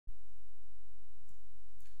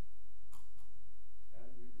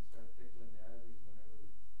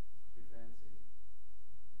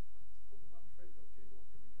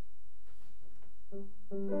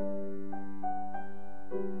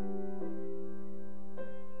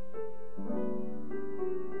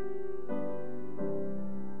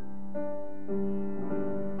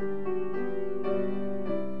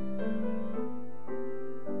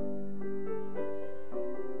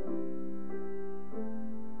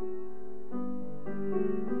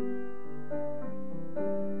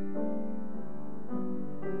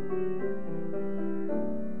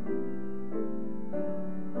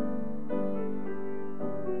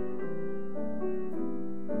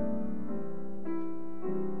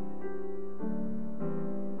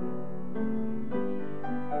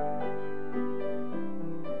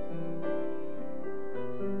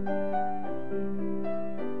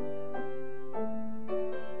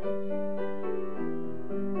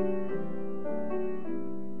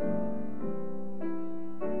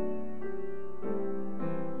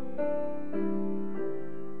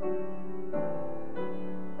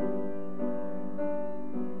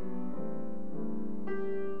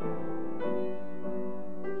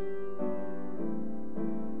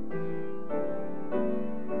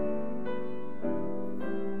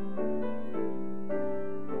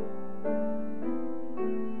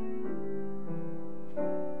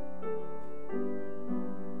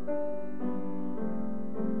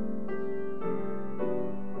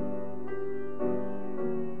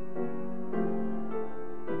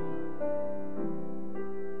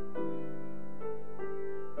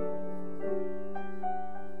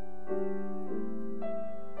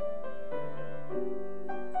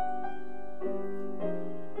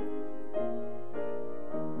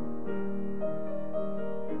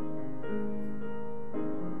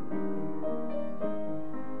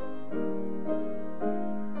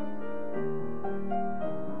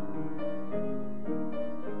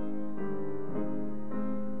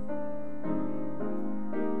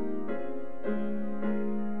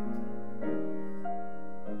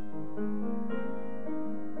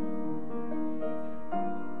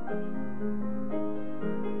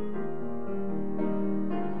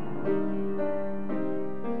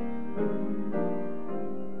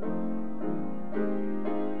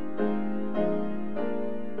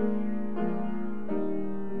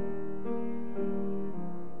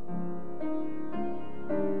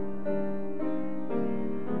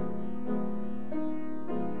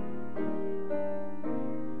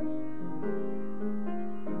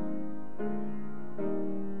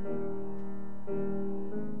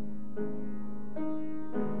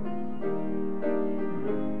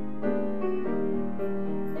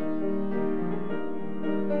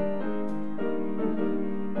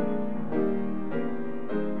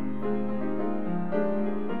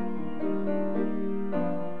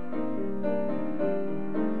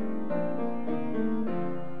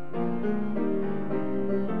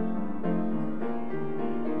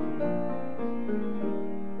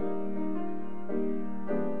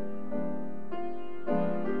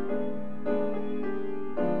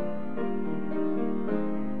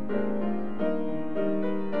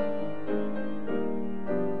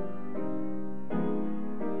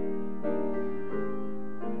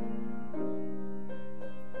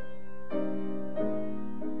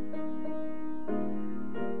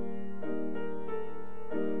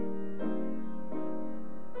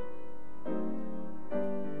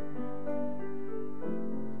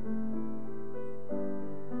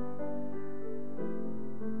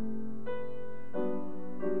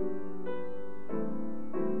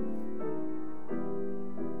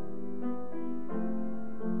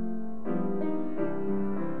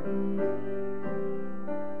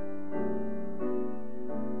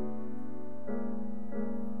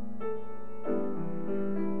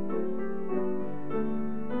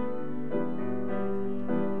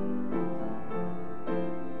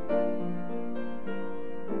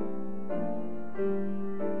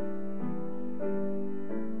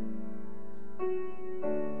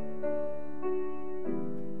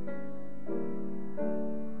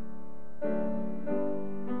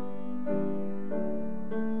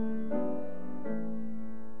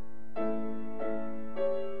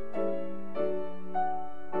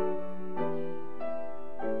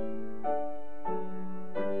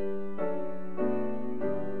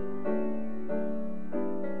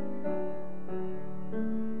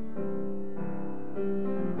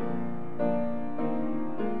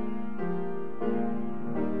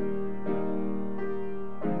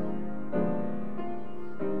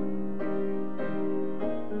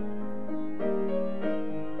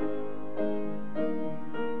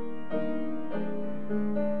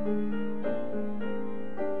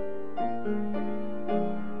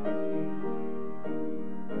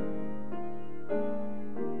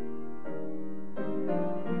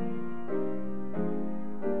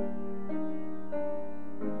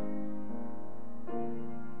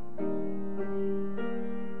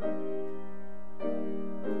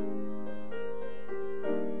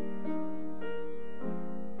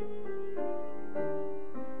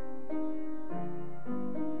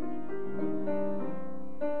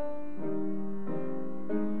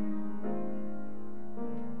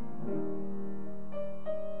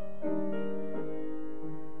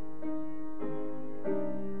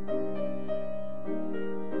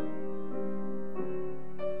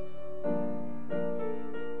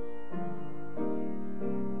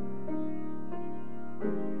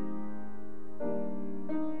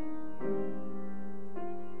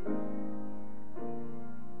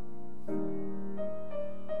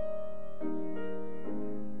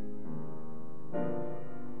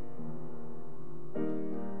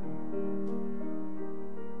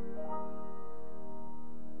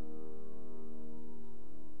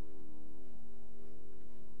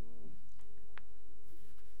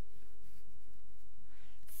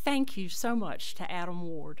Thank you so much to Adam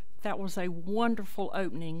Ward. That was a wonderful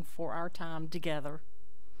opening for our time together.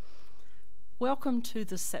 Welcome to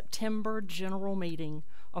the September General Meeting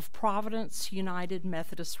of Providence United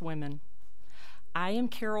Methodist Women. I am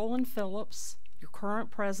Carolyn Phillips, your current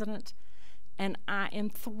president, and I am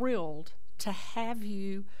thrilled to have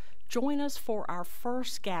you join us for our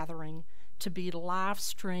first gathering to be live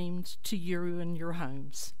streamed to you in your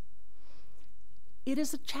homes. It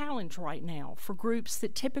is a challenge right now for groups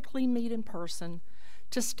that typically meet in person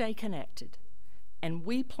to stay connected, and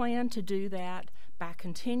we plan to do that by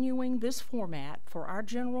continuing this format for our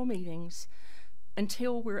general meetings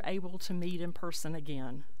until we're able to meet in person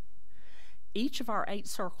again. Each of our 8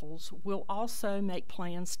 circles will also make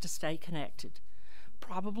plans to stay connected,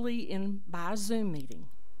 probably by a Zoom meeting.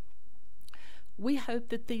 We hope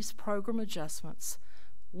that these program adjustments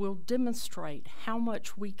will demonstrate how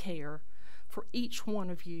much we care for each one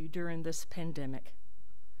of you during this pandemic.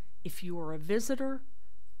 If you are a visitor,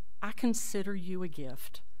 I consider you a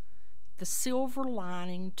gift, the silver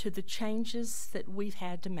lining to the changes that we've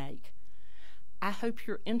had to make. I hope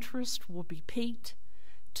your interest will be piqued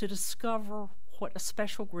to discover what a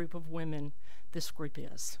special group of women this group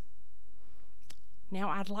is. Now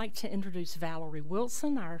I'd like to introduce Valerie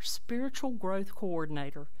Wilson, our Spiritual Growth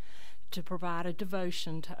Coordinator, to provide a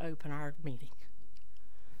devotion to open our meeting.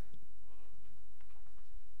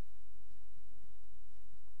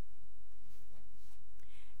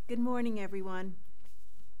 Good morning, everyone.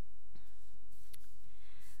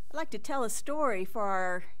 I'd like to tell a story for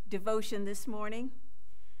our devotion this morning.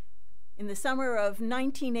 In the summer of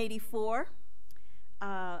 1984,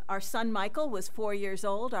 our son Michael was 4 years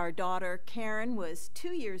old, our daughter Karen was 2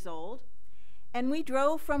 years old, and we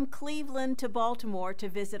drove from Cleveland to Baltimore to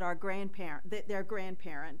visit their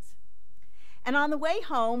grandparents. And on the way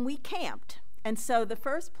home, we camped. And so the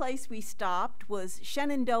first place we stopped was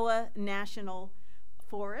Shenandoah National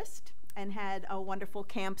Forest and had a wonderful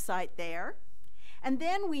campsite there. And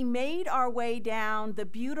then we made our way down the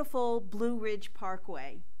beautiful Blue Ridge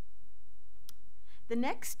Parkway. The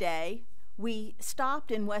next day, we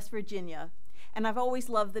stopped in West Virginia, and I've always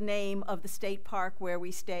loved the name of the state park where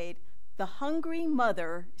we stayed, the Hungry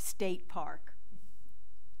Mother State Park.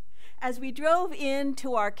 As we drove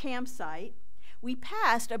into our campsite, we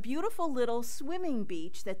passed a beautiful little swimming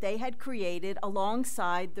beach that they had created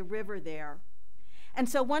alongside the river there. And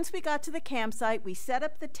so once we got to the campsite, we set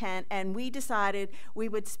up the tent, and we decided we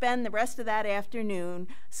would spend the rest of that afternoon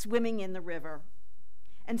swimming in the river.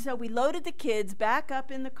 And so we loaded the kids back up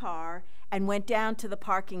in the car and went down to the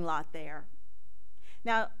parking lot there.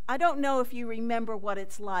 Now, I don't know if you remember what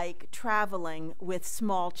it's like traveling with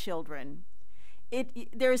small children.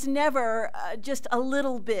 There's never just a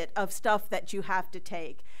little bit of stuff that you have to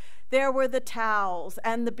take. There were the towels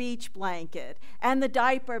and the beach blanket and the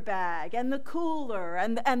diaper bag and the cooler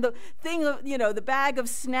and the thing of, the bag of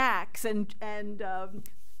snacks and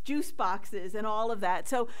juice boxes and all of that.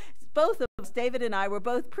 So both of us, David and I, were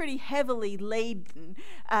both pretty heavily laden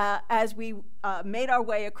as we made our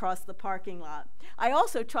way across the parking lot. I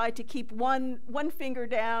also tried to keep one finger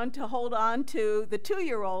down to hold on to the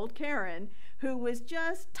 2-year-old, Karen, who was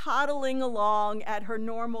just toddling along at her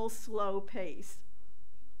normal slow pace.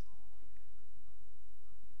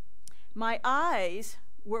 My eyes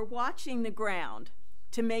were watching the ground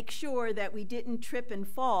to make sure that we didn't trip and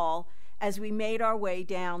fall as we made our way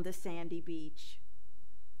down the sandy beach.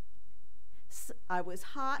 I was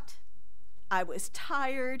hot, I was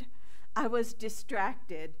tired, I was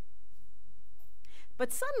distracted.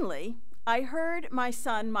 But suddenly, I heard my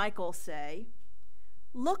son Michael say,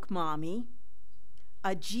 "Look, Mommy,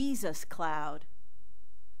 a Jesus cloud."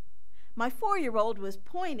 My 4-year-old was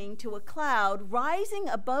pointing to a cloud rising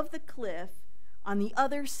above the cliff on the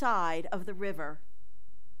other side of the river.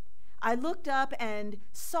 I looked up and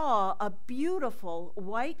saw a beautiful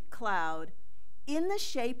white cloud in the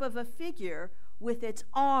shape of a figure with its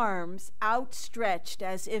arms outstretched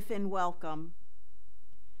as if in welcome.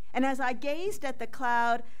 And as I gazed at the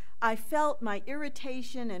cloud, I felt my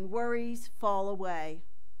irritation and worries fall away.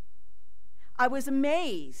 I was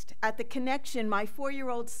amazed at the connection my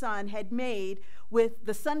 4-year-old son had made with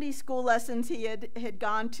the Sunday school lessons he had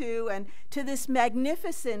gone to and to this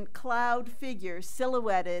magnificent cloud figure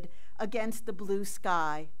silhouetted against the blue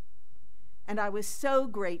sky. And I was so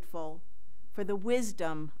grateful for the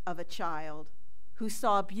wisdom of a child who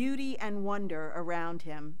saw beauty and wonder around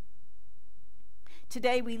him.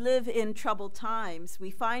 Today we live in troubled times.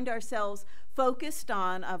 We find ourselves focused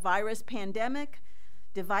on a virus pandemic,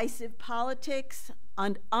 divisive politics,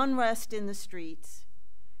 and unrest in the streets.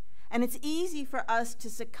 And it's easy for us to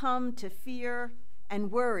succumb to fear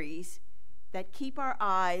and worries that keep our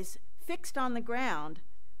eyes fixed on the ground,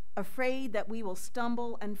 afraid that we will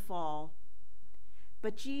stumble and fall.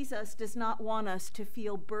 But Jesus does not want us to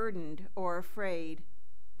feel burdened or afraid.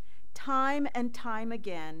 Time and time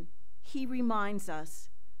again, he reminds us,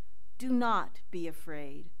 do not be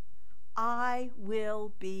afraid. I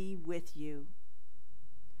will be with you.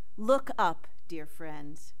 Look up, dear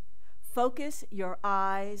friends. Focus your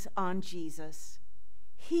eyes on Jesus.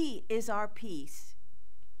 He is our peace.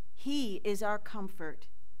 He is our comfort,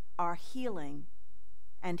 our healing,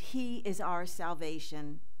 and he is our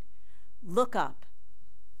salvation. Look up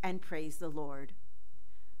and praise the Lord.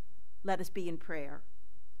 Let us be in prayer.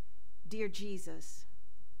 Dear Jesus,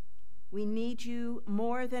 we need you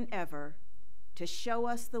more than ever to show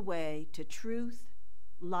us the way to truth,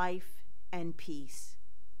 life, and peace.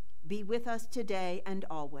 Be with us today and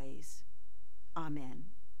always. Amen.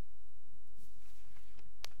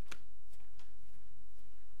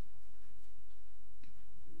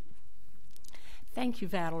 Thank you,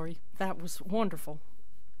 Valerie. That was wonderful.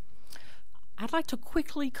 I'd like to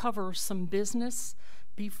quickly cover some business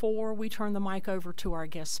before we turn the mic over to our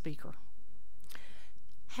guest speaker.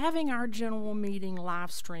 Having our general meeting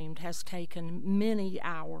live streamed has taken many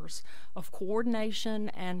hours of coordination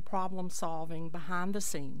and problem solving behind the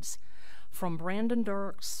scenes from Brandon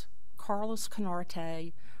Dirks, Carlos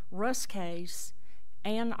Canarte, Russ Case,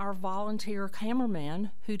 and our volunteer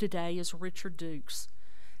cameraman, who today is Richard Dukes.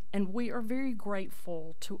 And we are very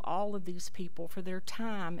grateful to all of these people for their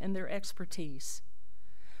time and their expertise.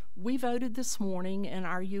 We voted this morning in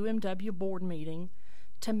our UMW board meeting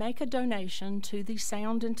to make a donation to the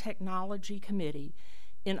Sound and Technology Committee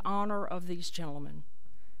in honor of these gentlemen.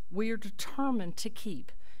 We are determined to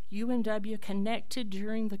keep UMW connected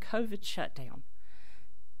during the COVID shutdown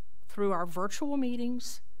through our virtual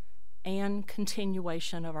meetings and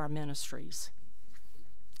continuation of our ministries.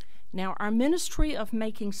 Now, our ministry of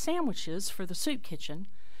making sandwiches for the soup kitchen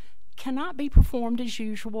cannot be performed as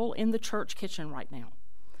usual in the church kitchen right now.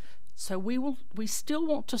 So we still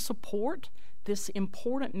want to support this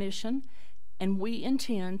important mission, and we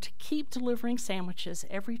intend to keep delivering sandwiches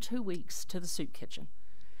every 2 weeks to the soup kitchen.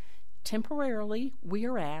 Temporarily, we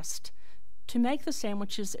are asked to make the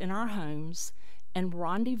sandwiches in our homes and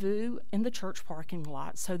rendezvous in the church parking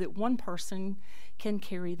lot so that one person can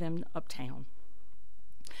carry them uptown.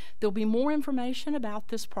 There'll be more information about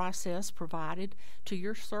this process provided to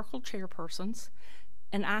your circle chairpersons,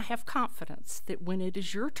 and I have confidence that when it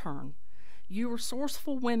is your turn, you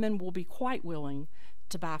resourceful women will be quite willing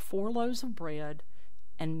to buy 4 loaves of bread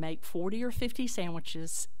and make 40 or 50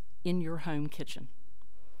 sandwiches in your home kitchen.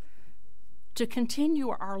 To continue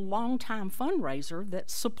our longtime fundraiser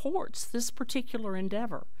that supports this particular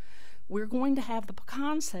endeavor, we're going to have the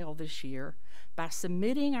pecan sale this year by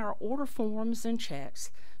submitting our order forms and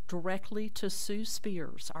checks directly to Sue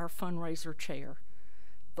Spears, our fundraiser chair.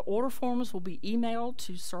 The order forms will be emailed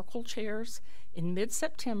to circle chairs in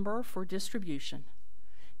mid-September for distribution.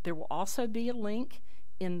 There will also be a link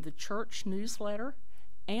in the church newsletter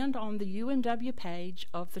and on the UMW page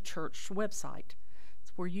of the church website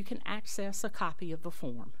where you can access a copy of the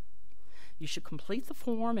form. You should complete the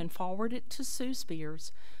form and forward it to Sue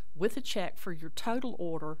Spears with a check for your total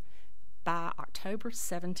order by October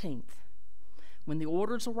 17th. When the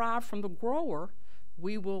orders arrive from the grower,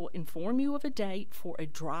 we will inform you of a date for a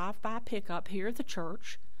drive-by pickup here at the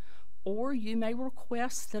church, or you may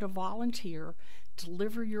request that a volunteer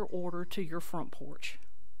deliver your order to your front porch.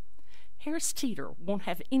 Harris Teeter won't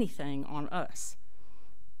have anything on us.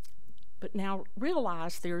 But now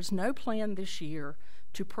realize there's no plan this year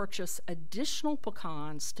to purchase additional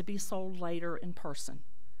pecans to be sold later in person.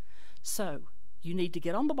 So you need to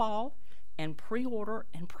get on the ball and pre-order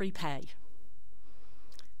and prepay.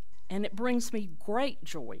 And it brings me great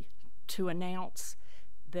joy to announce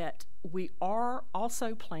that we are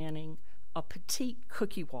also planning a petite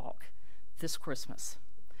cookie walk this Christmas.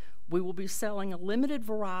 We will be selling a limited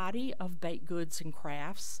variety of baked goods and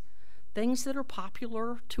crafts, things that are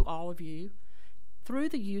popular to all of you, through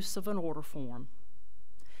the use of an order form.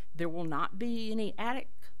 There will not be any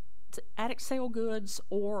attic sale goods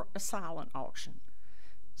or a silent auction.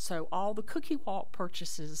 So all the cookie walk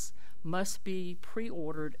purchases must be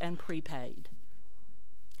pre-ordered and prepaid.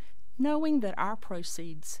 Knowing that our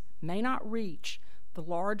proceeds may not reach the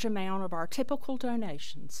large amount of our typical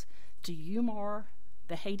donations to UMAR,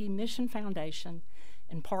 the Haiti Mission Foundation,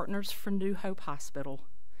 and Partners for New Hope Hospital,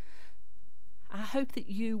 I hope that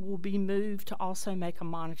you will be moved to also make a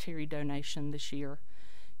monetary donation this year.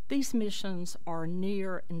 These missions are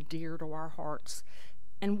near and dear to our hearts,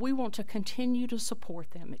 and we want to continue to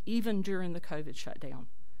support them even during the COVID shutdown.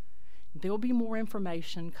 There'll be more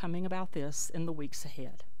information coming about this in the weeks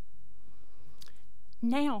ahead.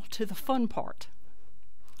 Now to the fun part.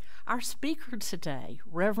 Our speaker today,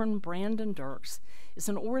 Reverend Brandon Dirks, is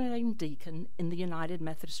an ordained deacon in the United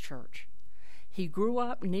Methodist Church. He grew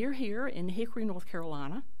up near here in Hickory, North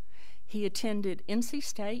Carolina. He attended NC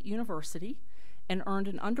State University and earned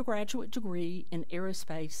an undergraduate degree in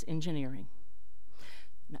aerospace engineering.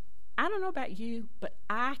 Now, I don't know about you, but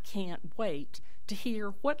I can't wait to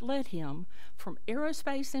hear what led him from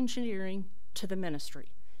aerospace engineering to the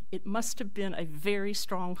ministry. It must have been a very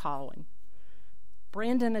strong calling.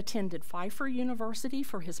 Brandon attended Pfeiffer University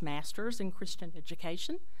for his master's in Christian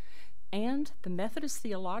education and the Methodist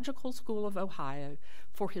Theological School of Ohio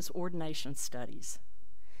for his ordination studies.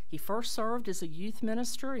 He first served as a youth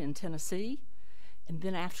minister in Tennessee, and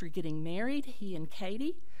then after getting married, he and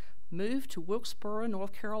Katie moved to Wilkesboro,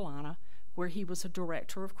 North Carolina, where he was a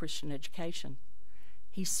director of Christian education.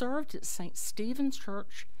 He served at St. Stephen's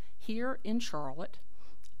Church here in Charlotte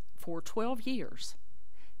for 12 years,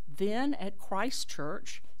 then at Christ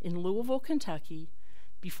Church in Louisville, Kentucky,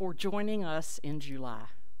 before joining us in July.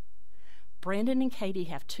 Brandon and Katie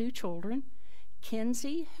have 2 children,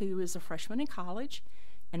 Kenzie, who is a freshman in college,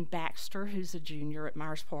 and Baxter, who's a junior at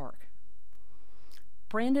Myers Park.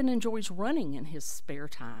 Brandon enjoys running in his spare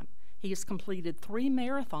time. He has completed 3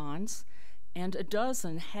 marathons and a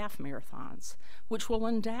dozen half marathons, which will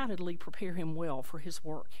undoubtedly prepare him well for his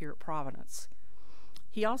work here at Providence.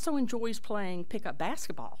 He also enjoys playing pickup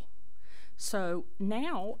basketball. So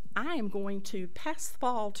now I am going to pass the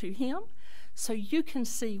ball to him so you can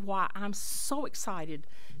see why I'm so excited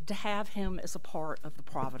to have him as a part of the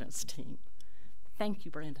Providence team. Thank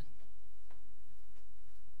you, Brandon.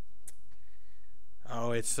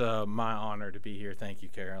 Oh, it's my honor to be here. Thank you,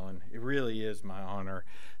 Carolyn. It really is my honor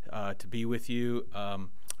to be with you.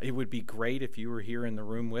 It would be great if you were here in the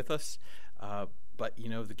room with us, but you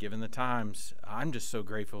know, given the times, I'm just so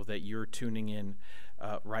grateful that you're tuning in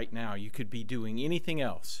right now. You could be doing anything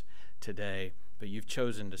else today, but you've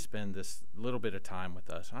chosen to spend this little bit of time with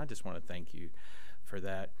us, and I just want to thank you for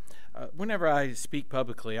that. Whenever I speak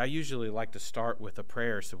publicly, I usually like to start with a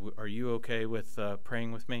prayer. So are you okay with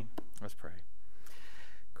praying with me? Let's pray.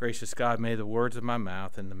 Gracious God, may the words of my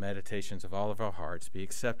mouth and the meditations of all of our hearts be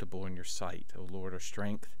acceptable in your sight, O Lord, our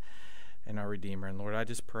strength and our Redeemer. And Lord, I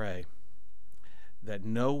just pray that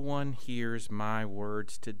no one hears my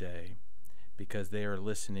words today because they are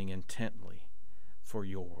listening intently for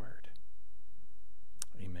your word.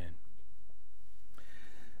 Amen.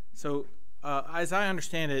 So, as I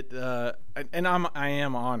understand it, and I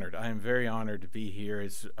am honored. I am very honored to be here.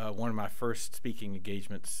 It's one of my first speaking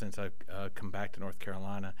engagements since I've come back to North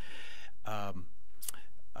Carolina.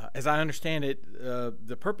 As I understand it,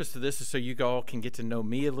 the purpose of this is so you all can get to know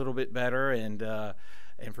me a little bit better, and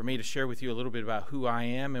for me to share with you a little bit about who I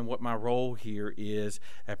am and what my role here is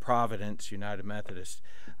at Providence United Methodist.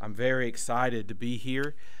 I'm very excited to be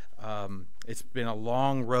here. It's been a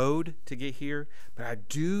long road to get here, but I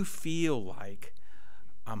do feel like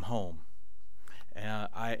I'm home.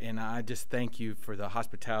 And I just thank you for the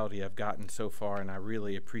hospitality I've gotten so far, and I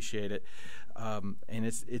really appreciate it. And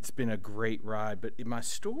it's been a great ride. But my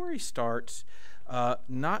story starts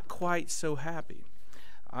not quite so happy.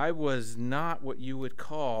 I was not what you would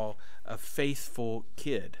call a faithful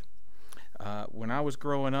kid. When I was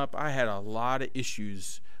growing up, I had a lot of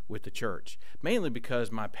issues with the church, mainly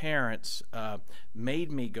because my parents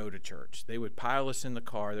made me go to church. They would pile us in the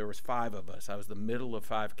car. There was 5 of us. I was the middle of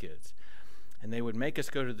 5 kids. And they would make us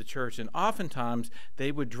go to the church, and oftentimes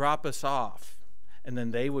they would drop us off, and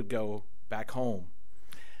then they would go back home.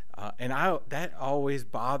 And that always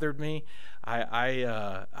bothered me.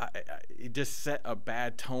 It just set a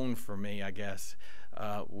bad tone for me, I guess,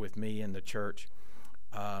 with me in the church.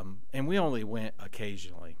 And we only went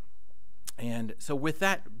occasionally. And so with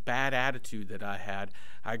that bad attitude that I had,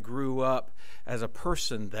 I grew up as a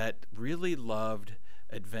person that really loved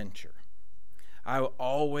adventure. I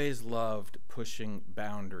always loved pushing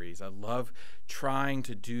boundaries. I love trying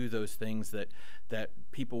to do those things that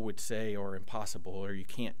people would say are impossible or you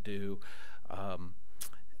can't do.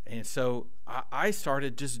 And so I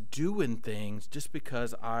started just doing things just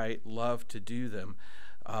because I love to do them.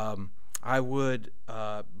 I would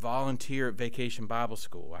volunteer at Vacation Bible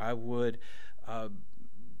School. I would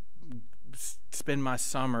spend my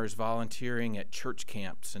summers volunteering at church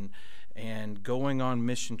camps and going on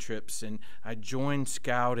mission trips, and I joined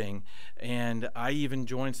scouting, and I even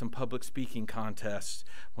joined some public speaking contests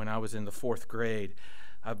when I was in the 4th grade.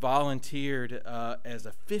 I volunteered as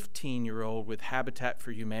a 15-year-old with Habitat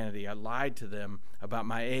for Humanity. I lied to them about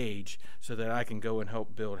my age so that I can go and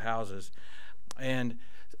help build houses. And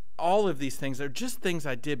all of these things are just things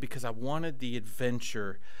I did because I wanted the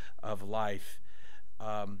adventure of life.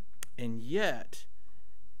 And yet,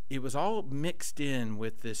 it was all mixed in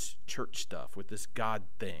with this church stuff, with this God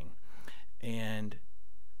thing. And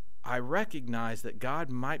I recognized that God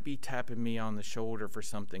might be tapping me on the shoulder for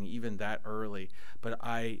something even that early, but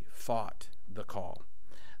I fought the call.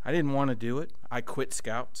 I didn't want to do it. I quit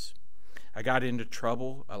Scouts. I got into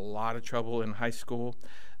trouble, a lot of trouble in high school.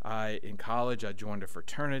 In college, I joined a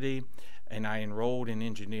fraternity, and I enrolled in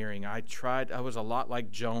engineering. I was a lot like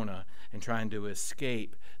Jonah in trying to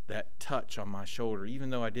escape that touch on my shoulder, even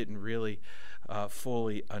though I didn't really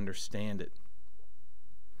fully understand it.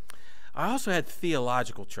 I also had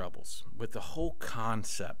theological troubles with the whole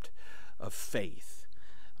concept of faith.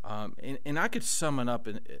 And I could sum it up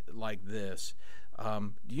like this.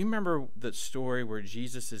 Do you remember the story where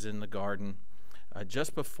Jesus is in the garden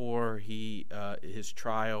just before his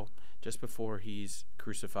trial, just before he's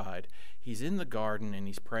crucified? He's in the garden and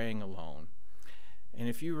he's praying alone. And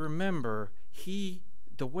if you remember,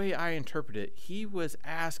 the way I interpret it, he was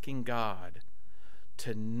asking God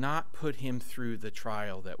to not put him through the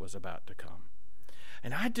trial that was about to come.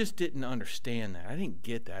 And I just didn't understand that. I didn't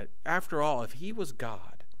get that. After all, if he was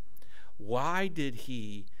God, why did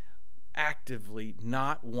he actively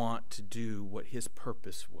not want to do what his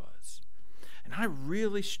purpose was? And I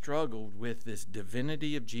really struggled with this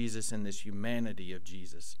divinity of Jesus and this humanity of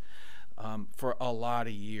Jesus for a lot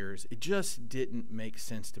of years. It just didn't make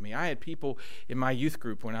sense to me. I had people in my youth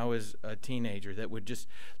group when I was a teenager that would just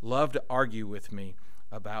love to argue with me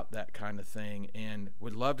about that kind of thing and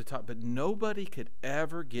would love to talk, but nobody could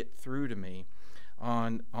ever get through to me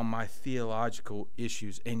on my theological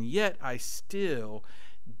issues. And yet I still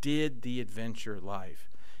did the adventure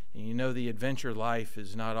life. And you know, the adventure life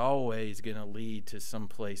is not always going to lead to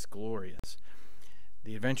someplace glorious.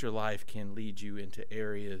 The adventure life can lead you into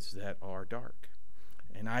areas that are dark.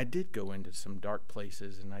 And I did go into some dark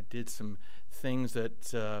places, and I did some things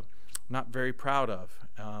that I'm not very proud of.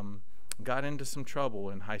 Got into some trouble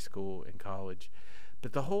in high school and college.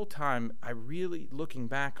 But the whole time, I really, looking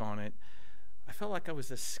back on it, I felt like I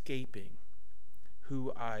was escaping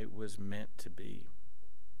who I was meant to be.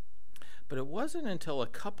 But it wasn't until a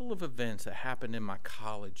couple of events that happened in my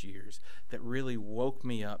college years that really woke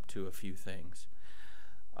me up to a few things.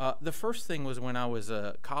 The first thing was when I was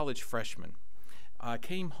a college freshman. I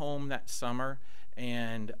came home that summer,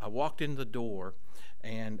 and I walked in the door,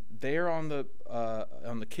 and there on the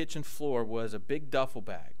kitchen floor was a big duffel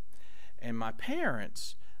bag. And my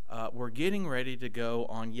parents were getting ready to go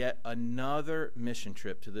on yet another mission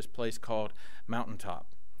trip to this place called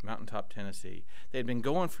Mountaintop, Tennessee. They had been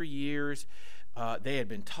going for years. They had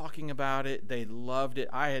been talking about it. They loved it.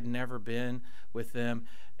 I had never been with them.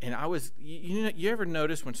 And I was, you ever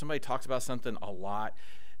notice when somebody talks about something a lot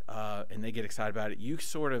and they get excited about it,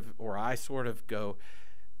 I sort of go,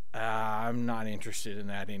 I'm not interested in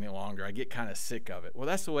that any longer. I get kind of sick of it. Well,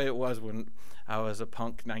 that's the way it was when I was a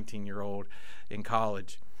punk 19-year-old in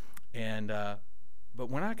college. And but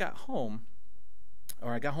when I got home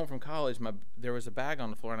from college, there was a bag on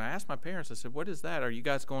the floor, and I asked my parents, I said, what is that? Are you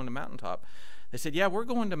guys going to Mountaintop? They said, yeah, we're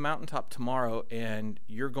going to Mountaintop tomorrow, and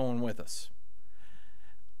you're going with us.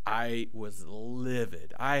 I was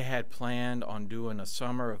livid. I had planned on doing a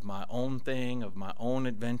summer of my own thing, of my own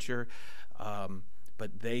adventure,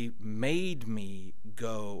 but they made me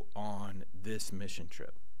go on this mission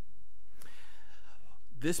trip.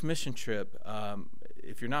 This mission trip,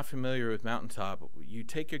 if you're not familiar with Mountaintop, you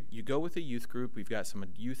go with a youth group. We've got some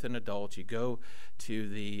youth and adults. You go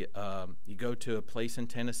to a place in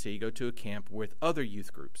Tennessee. You go to a camp with other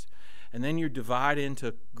youth groups, and then you divide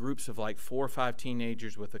into groups of like 4 or 5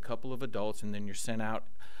 teenagers with a couple of adults, and then you're sent out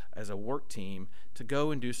as a work team to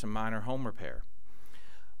go and do some minor home repair.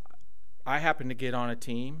 I happened to get on a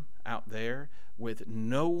team out there with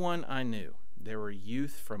no one I knew. There were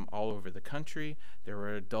youth from all over the country. There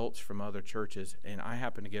were adults from other churches, and I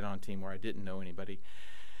happened to get on a team where I didn't know anybody.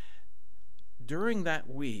 During that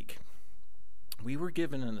week, we were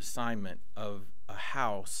given an assignment of a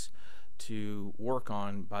house to work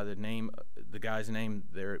on by the guy's name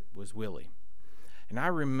there was Willie. And I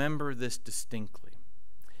remember this distinctly.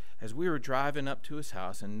 As we were driving up to his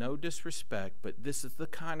house, and no disrespect, but this is the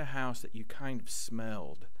kind of house that you kind of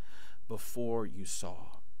smelled before you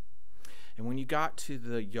saw. And when you got to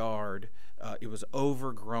the yard, it was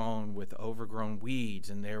overgrown with overgrown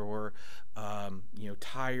weeds, and there were,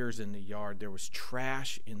 tires in the yard. There was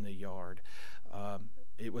trash in the yard.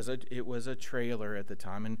 It was a trailer at the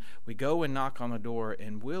time, and we go and knock on the door,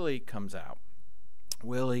 and Willie comes out.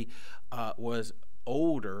 Willie was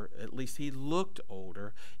older. At least he looked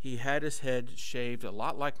older. He had his head shaved a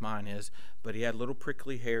lot like mine is, but he had little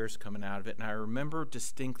prickly hairs coming out of it. And I remember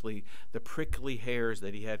distinctly the prickly hairs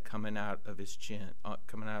that he had coming out of his chin.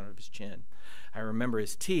 I remember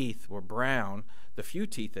his teeth were brown. The few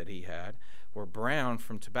teeth that he had were brown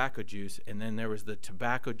from tobacco juice, and then there was the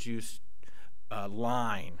tobacco juice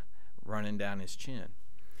line running down his chin.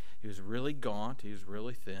 He was really gaunt. He was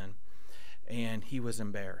really thin, and he was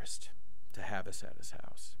embarrassed to have us at his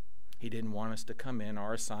house. He didn't want us to come in.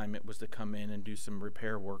 Our assignment was to come in and do some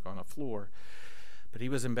repair work on a floor, but he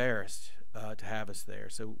was embarrassed to have us there.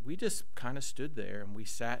 So we just kind of stood there, and we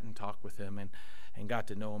sat and talked with him and got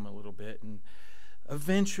to know him a little bit. And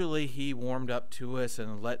eventually he warmed up to us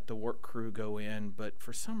and let the work crew go in, but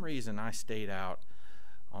for some reason I stayed out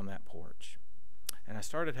on that porch. And I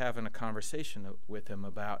started having a conversation with him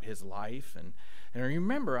about his life. And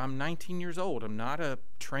remember, I'm 19 years old. I'm not a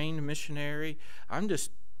trained missionary. I'm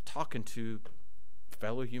just talking to a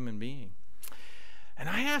fellow human being. And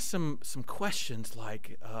I asked some questions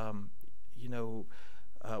like,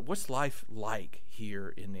 what's life like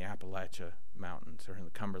here in the Appalachia Mountains or in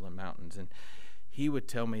the Cumberland Mountains? And he would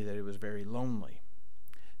tell me that it was very lonely.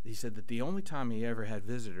 He said that the only time he ever had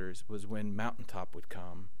visitors was when Mountaintop would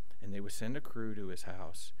come, and they would send a crew to his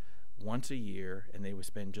house once a year, and they would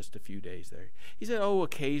spend just a few days there. He said,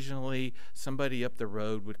 occasionally somebody up the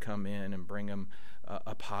road would come in and bring him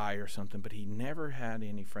a pie or something, but he never had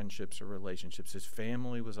any friendships or relationships. His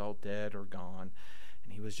family was all dead or gone,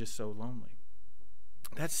 and he was just so lonely.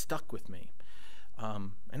 That stuck with me.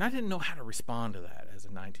 And I didn't know how to respond to that as a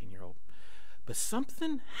 19-year-old. But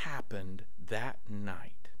something happened that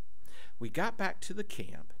night. We got back to the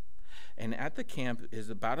camp, and at the camp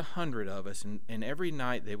is about 100 of us, and every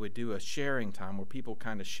night they would do a sharing time where people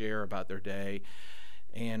kind of share about their day.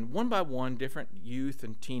 And one by one, different youth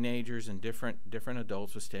and teenagers and different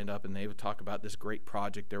adults would stand up, and they would talk about this great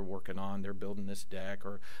project they're working on. They're building this deck,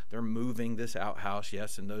 or they're moving this outhouse.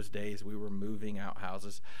 Yes, in those days we were moving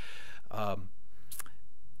outhouses. And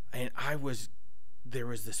there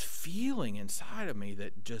was this feeling inside of me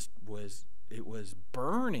that it was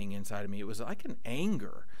burning inside of me. It was like an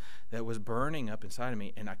anger that was burning up inside of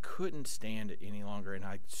me, and I couldn't stand it any longer, and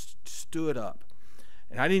I stood up.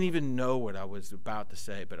 And I didn't even know what I was about to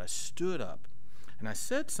say, but I stood up, and I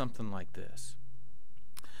said something like this.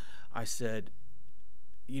 I said,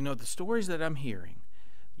 the stories that I'm hearing,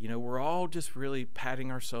 we're all just really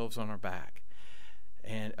patting ourselves on our back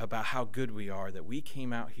and about how good we are that we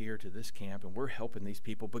came out here to this camp and we're helping these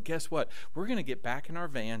people. But guess what? We're going to get back in our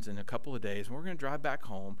vans in a couple of days, and we're going to drive back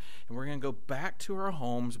home, and we're going to go back to our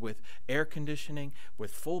homes with air conditioning, with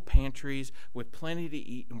full pantries, with plenty to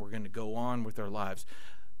eat, and we're going to go on with our lives.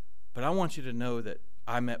 But I want you to know that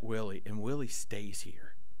I met Willie, and Willie stays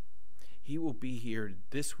here. He will be here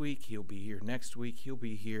this week. He'll be here next week. He'll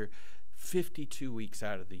be here 52 weeks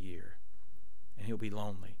out of the year, and he'll be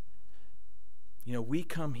lonely. We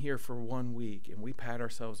come here for 1 week, and we pat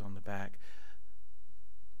ourselves on the back,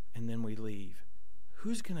 and then we leave.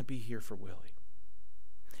 Who's going to be here for Willie?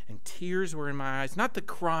 And tears were in my eyes, not the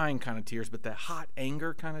crying kind of tears, but the hot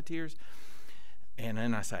anger kind of tears. And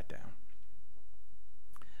then I sat down.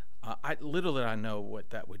 Little did I know what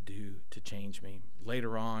that would do to change me.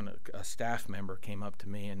 Later on, a staff member came up to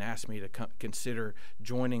me and asked me to consider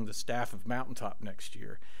joining the staff of Mountaintop next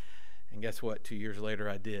year. And guess what? 2 years later,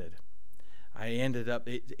 I did.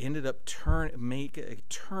 It ended up make a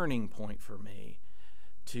turning point for me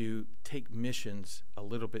to take missions a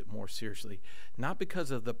little bit more seriously, not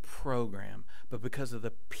because of the program, but because of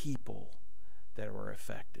the people that were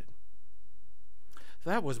affected. So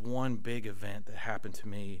that was one big event that happened to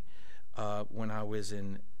me when I was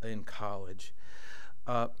in college.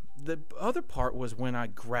 The other part was when I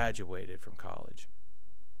graduated from college.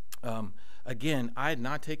 Again, I had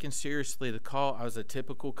not taken seriously the call. I was a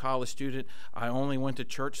typical college student. I only went to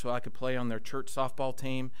church so I could play on their church softball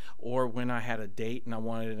team, or when I had a date and I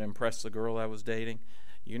wanted to impress the girl I was dating.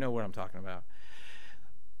 You know what I'm talking about.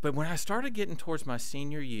 But when I started getting towards my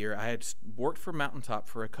senior year, I had worked for Mountaintop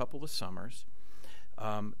for a couple of summers.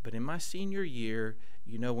 But in my senior year,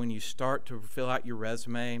 when you start to fill out your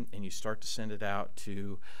resume and you start to send it out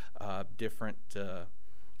to different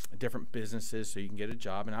businesses so you can get a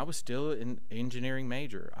job, and I was still an engineering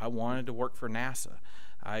major. I wanted to work for NASA.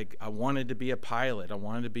 I wanted to be a pilot. I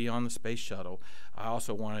wanted to be on the space shuttle. I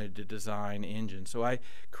also wanted to design engines. So I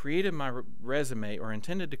created my resume, or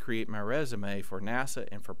intended to create my resume, for NASA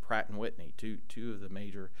and for Pratt & Whitney, two of the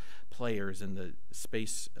major players in the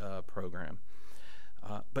space program.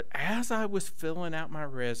 But as I was filling out my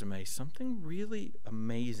resume, something really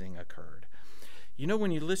amazing occurred. You know,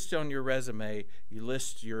 when you list on your resume, you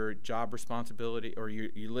list your job responsibility, or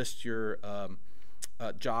you list your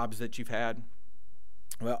jobs that you've had.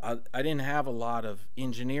 Well, I didn't have a lot of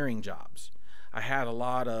engineering jobs. I had a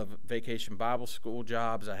lot of vacation Bible school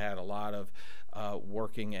jobs. I had a lot of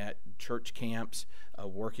working at church camps,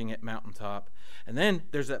 working at Mountaintop. And then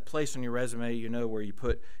there's that place on your resume, you know, where you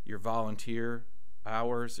put your volunteer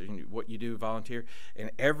hours and what you do volunteer.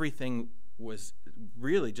 And everything was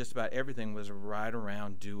really, just about everything was right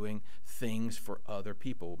around doing things for other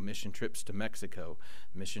people. Mission trips to Mexico,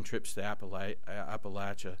 mission trips to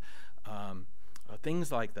Appalachia,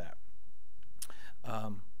 things like that.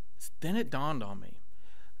 Then it dawned on me.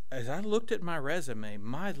 As I looked at my resume,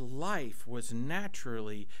 my life was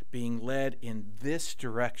naturally being led in this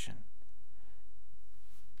direction.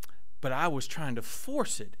 But I was trying to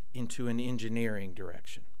force it into an engineering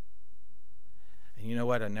direction. And you know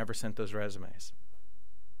what? I never sent those resumes.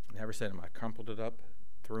 I never sent them. I crumpled it up,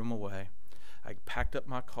 threw them away. I packed up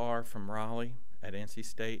my car from Raleigh at NC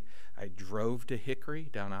State. I drove to Hickory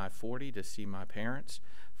down I-40 to see my parents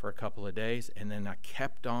for a couple of days, and then I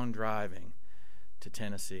kept on driving to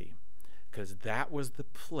Tennessee, because that was the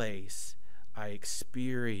place I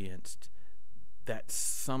experienced that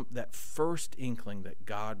first inkling that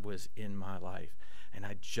God was in my life, and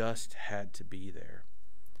I just had to be there.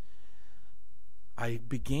 I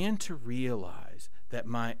began to realize that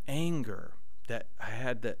my anger that I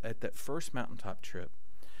had at that first mountaintop trip,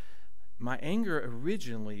 my anger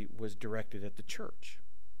originally was directed at the church,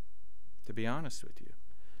 to be honest with you.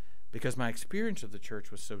 Because my experience of the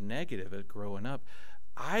church was so negative as growing up,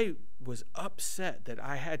 I was upset that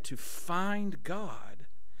I had to find God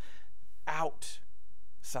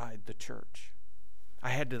outside the church.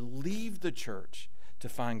 I had to leave the church to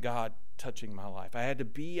find God touching my life. I had to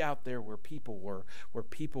be out there where people were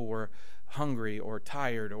hungry or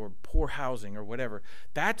tired or poor housing or whatever.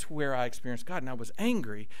 That's where I experienced God. And I was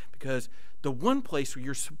angry because the one place where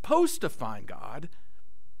you're supposed to find God,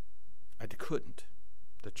 I couldn't.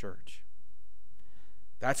 The church.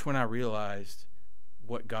 That's when I realized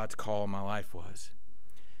what God's call in my life was.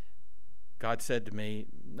 God said to me,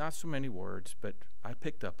 not so many words, but I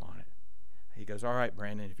picked up on it. He goes, all right,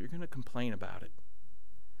 Brandon, if you're going to complain about it,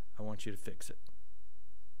 I want you to fix it.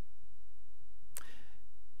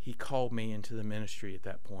 He called me into the ministry at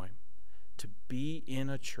that point to be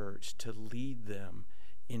in a church, to lead them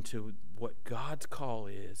into what God's call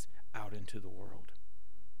is out into the world.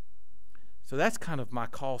 So that's kind of my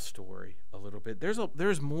call story a little bit.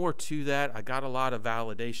 There's more to that. I got a lot of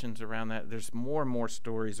validations around that. There's more and more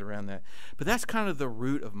stories around that. But that's kind of the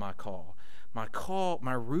root of my call. My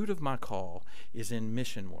root of my call is in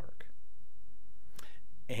mission work.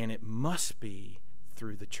 And it must be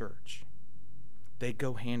through the church. They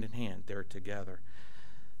go hand in hand. They're together.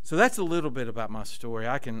 So that's a little bit about my story.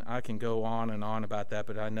 I can go on and on about that,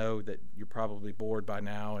 but I know that you're probably bored by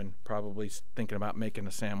now and probably thinking about making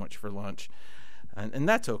a sandwich for lunch, and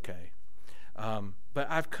that's okay. But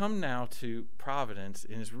I've come now to Providence,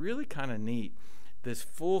 and it's really kind of neat, this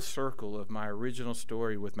full circle of my original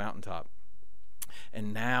story with Mountaintop.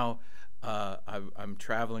 And now I'm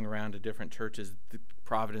traveling around to different churches,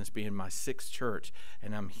 Providence being my 6th church,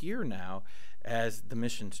 and I'm here now as the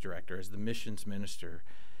missions director, as the missions minister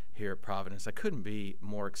here at Providence. I couldn't be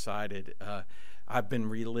more excited. I've been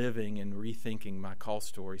reliving and rethinking my call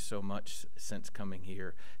story so much since coming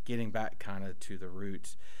here, getting back kind of to the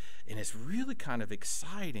roots. And it's really kind of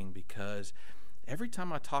exciting because every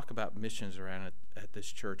time I talk about missions around at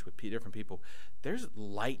this church with different people, there's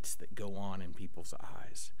lights that go on in people's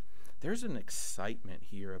eyes. There's an excitement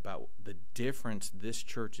here about the difference this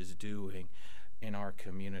church is doing in our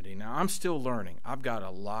community. Now, I'm still learning. I've got a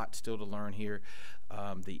lot still to learn here,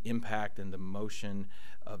 the impact and the motion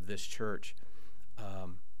of this church.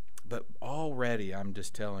 But already I'm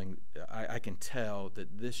just telling, I can tell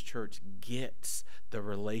that this church gets the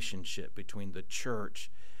relationship between the church,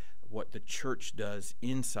 what the church does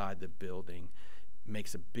inside the building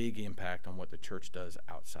makes a big impact on what the church does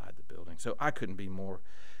outside the building. So I couldn't be more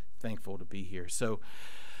thankful to be here. So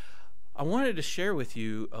I wanted to share with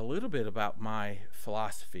you a little bit about my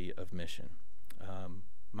philosophy of mission,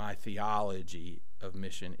 my theology of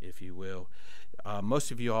mission, if you will.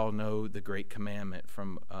 Most of you all know the Great Commandment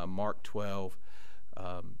from Mark 12,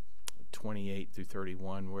 28 through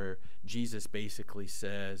 31, where Jesus basically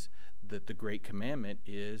says that the Great Commandment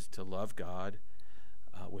is to love God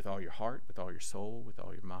with all your heart, with all your soul, with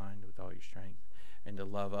all your mind, with all your strength, and to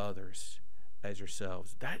love others as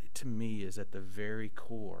yourselves. That, to me, is at the very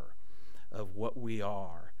core of what we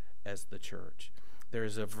are as the church.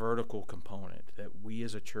 there's a vertical component that we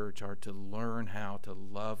as a church are to learn how to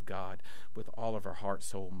love God with all of our heart,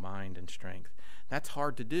 soul, mind, and strength. That's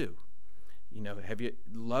hard to do.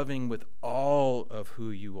 Loving with all of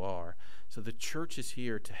who you are. So the church is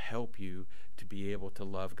here to help you to be able to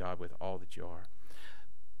love God with all that you are.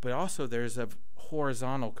 But also there's a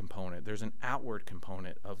horizontal component. There's an outward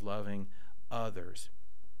component of loving others.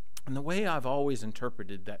 And the way I've always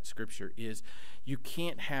interpreted that scripture is you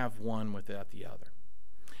can't have one without the other.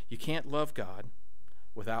 You can't love God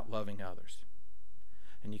without loving others.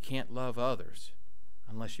 And you can't love others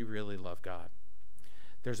unless you really love God.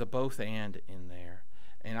 There's a both and in there.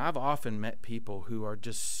 And I've often met people who are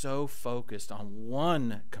just so focused on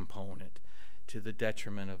one component to the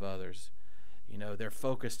detriment of others. They're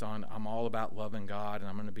focused on, I'm all about loving God, and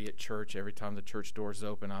I'm going to be at church every time the church doors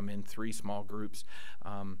open. I'm in 3 small groups,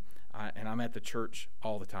 and I'm at the church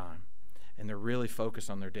all the time. And they're really focused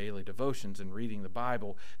on their daily devotions and reading the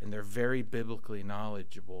Bible, and they're very biblically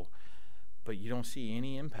knowledgeable. But you don't see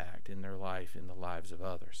any impact in their life in the lives of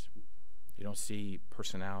others. You don't see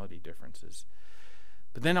personality differences.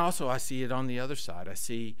 But then also I see it on the other side. I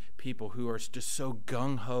see people who are just so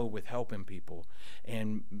gung-ho with helping people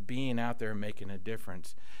and being out there and making a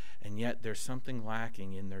difference. And yet there's something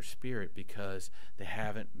lacking in their spirit because they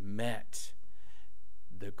haven't met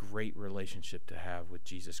the great relationship to have with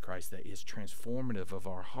Jesus Christ that is transformative of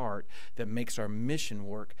our heart, that makes our mission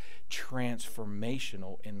work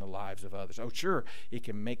transformational in the lives of others. Oh, sure, it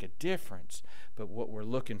can make a difference, but what we're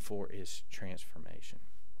looking for is transformation.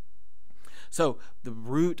 So the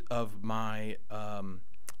root of my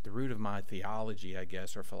theology, I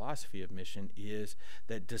guess, or philosophy of mission is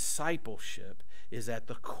that discipleship is at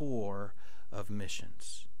the core of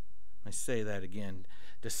missions. Let me say that again.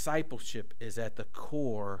 Discipleship is at the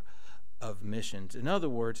core of missions. In other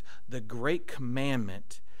words, the Great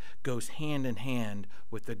Commandment goes hand in hand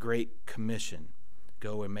with the Great Commission.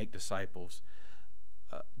 Go and make disciples.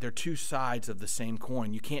 They're 2 sides of the same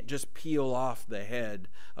coin. You can't just peel off the head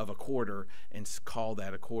of a quarter and call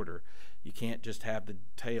that a quarter. You can't just have the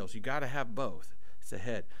tails. You got to have both. It's the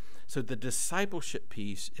head. So the discipleship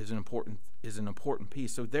piece is an important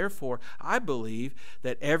piece. So therefore, I believe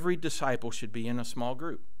that every disciple should be in a small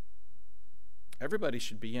group. Everybody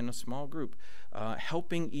should be in a small group,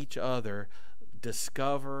 helping each other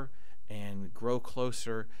discover and grow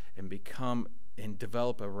closer and become and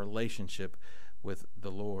develop a relationship with the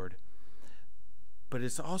Lord. But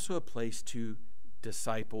it's also a place to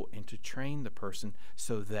disciple and to train the person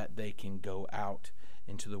so that they can go out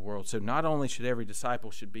into the world. So not only should every disciple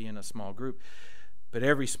should be in a small group, but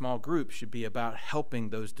every small group should be about helping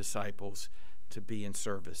those disciples to be in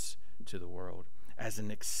service to the world as an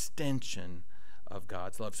extension of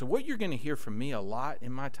God's love. So what you're going to hear from me a lot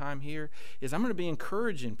in my time here is I'm going to be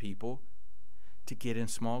encouraging people to get in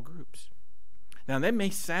small groups. Now, that may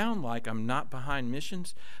sound like I'm not behind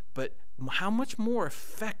missions, but how much more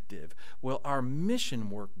effective will our mission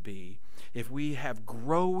work be if we have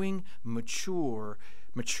growing, maturing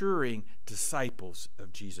disciples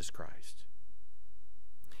of Jesus Christ?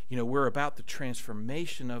 We're about the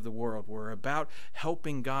transformation of the world. We're about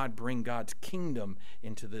helping God bring God's kingdom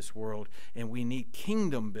into this world, and we need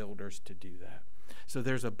kingdom builders to do that. So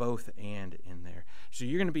there's a both and in there. So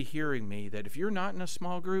you're going to be hearing me that if you're not in a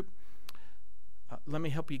small group, let me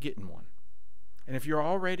help you get in one. And if you're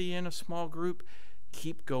already in a small group,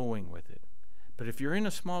 keep going with it. But if you're in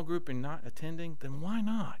a small group and not attending, then why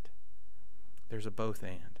not? There's a both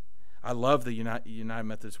and. I love the United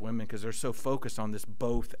Methodist Women because they're so focused on this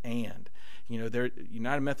both and.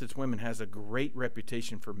 United Methodist Women has a great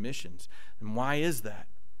reputation for missions. And why is that?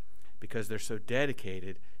 Because they're so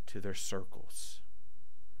dedicated to their circles.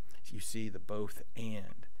 You see, the both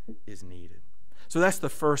and is needed. So that's the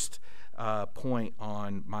first point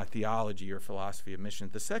on my theology or philosophy of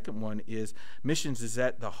missions. The second one is missions is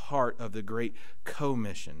at the heart of the great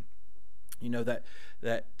commission. That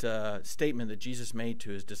statement that Jesus made to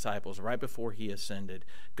his disciples right before he ascended,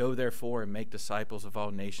 "Go therefore and make disciples of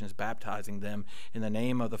all nations, baptizing them in the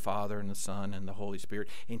name of the Father and the Son and the Holy Spirit,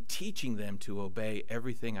 and teaching them to obey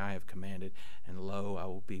everything I have commanded, and lo, I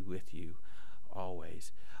will be with you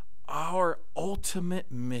always." Our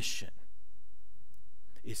ultimate mission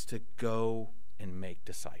is to go and make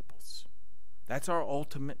disciples. That's our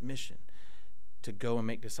ultimate mission, to go and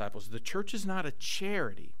make disciples. The church is not a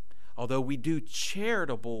charity. Although we do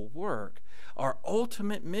charitable work, our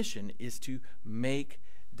ultimate mission is to make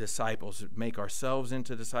disciples, make ourselves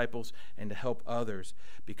into disciples, and to help others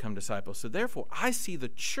become disciples. So therefore, I see the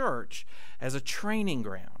church as a training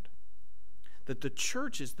ground, that the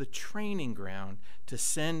church is the training ground to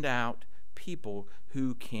send out people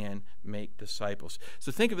who can make disciples.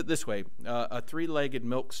 So think of it this way, a three-legged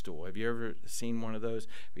milk stool. Have you ever seen one of those?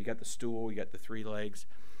 You got the stool, you got the three legs.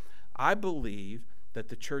 I believe that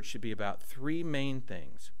the church should be about three main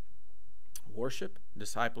things: worship,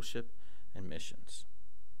 discipleship, and missions.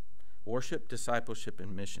 Worship, discipleship,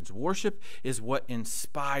 and missions. Worship is what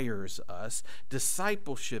inspires us.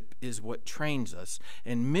 Discipleship is what trains us.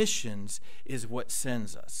 And missions is what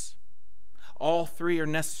sends us. All three are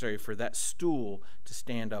necessary for that stool to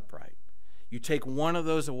stand upright. You take one of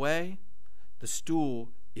those away, the stool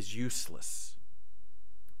is useless.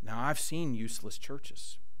 Now, I've seen useless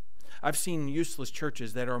churches. I've seen useless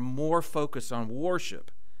churches that are more focused on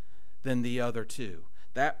worship than the other two.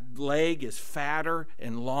 That leg is fatter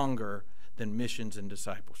and longer than missions and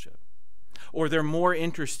discipleship. Or they're more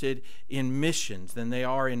interested in missions than they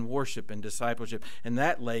are in worship and discipleship, and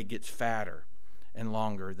that leg gets fatter and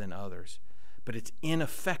longer than others. But it's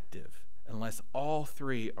ineffective unless all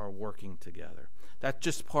three are working together. That's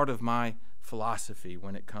just part of my philosophy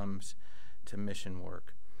when it comes to mission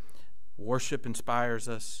work. Worship inspires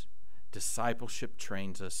us, discipleship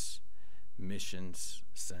trains us, missions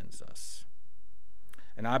sends us.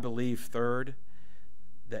 And I believe, third,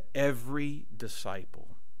 that every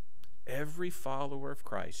disciple, every follower of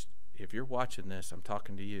Christ, if you're watching this, I'm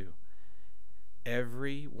talking to you,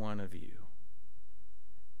 every one of you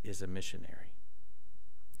is a missionary.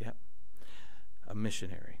 Yep, a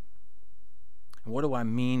missionary. And what do I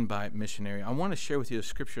mean by missionary? I want to share with you a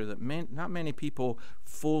scripture that not many people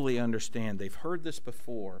fully understand. They've heard this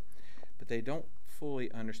before, but they don't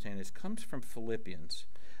fully understand. It comes from Philippians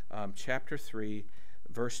chapter 3,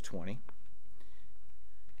 verse 20.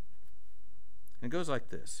 And it goes like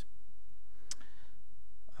this.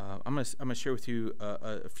 I'm going to share with you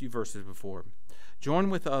a few verses before.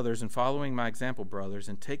 Join with others in following my example, brothers,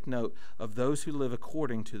 and take note of those who live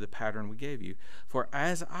according to the pattern we gave you. For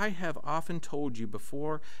as I have often told you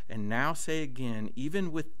before, and now say again,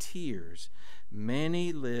 even with tears,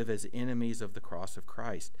 many live as enemies of the cross of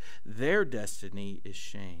Christ. Their destiny is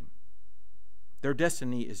shame. Their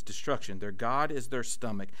destiny is destruction. Their God is their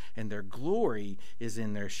stomach, and their glory is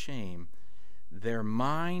in their shame. Their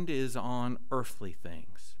mind is on earthly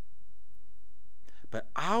things. But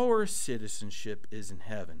our citizenship is in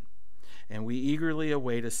heaven, and we eagerly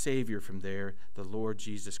await a Savior from there, the Lord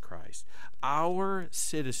Jesus Christ. Our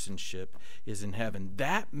citizenship is in heaven.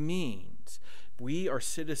 That means we are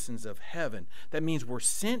citizens of heaven. That means we're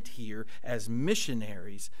sent here as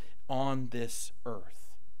missionaries on this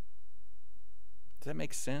earth. Does that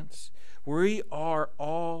make sense? We are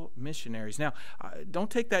all missionaries. Now,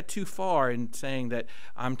 don't take that too far in saying that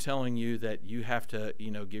I'm telling you that you have to,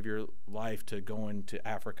 give your life to going to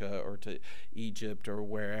Africa or to Egypt or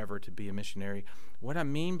wherever to be a missionary. What I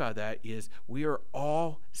mean by that is we are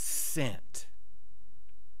all sent.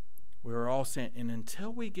 We are all sent. And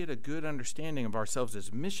until we get a good understanding of ourselves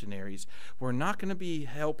as missionaries, we're not going to be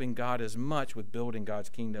helping God as much with building God's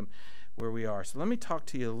kingdom where we are. So let me talk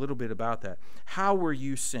to you a little bit about that. How were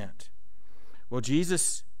you sent? Well,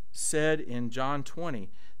 Jesus said in John 20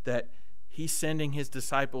 that he's sending his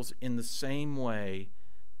disciples in the same way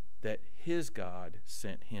that his God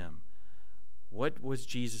sent him. What was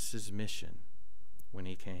Jesus' mission when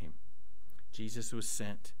he came? Jesus was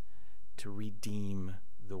sent to redeem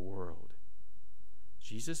the world.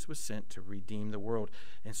 Jesus was sent to redeem the world.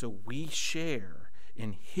 And so we share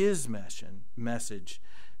in his message.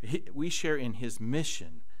 We share in his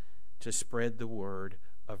mission to spread the word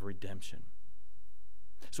of redemption.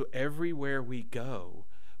 So everywhere we go,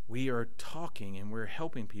 we are talking and we're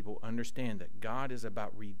helping people understand that God is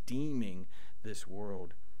about redeeming this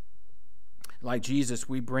world. Like Jesus,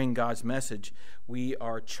 we bring God's message. We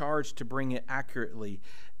are charged to bring it accurately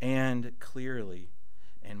and clearly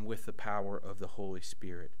and with the power of the Holy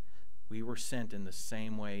Spirit. We were sent in the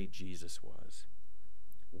same way Jesus was.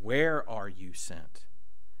 Where are you sent?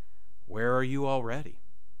 Where are you already?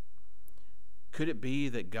 Could it be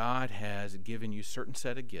that God has given you certain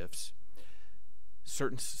set of gifts,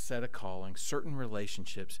 certain set of callings, certain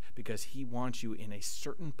relationships because he wants you in a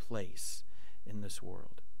certain place in this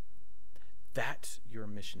world? That's your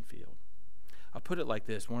mission field. I'll put it like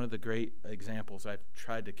this. One of the great examples I've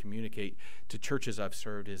tried to communicate to churches I've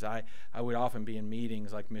served is I would often be in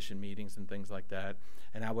meetings like mission meetings and things like that,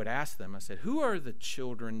 and I would ask them, I said, who are the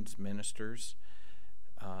children's ministers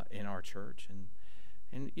in our church? And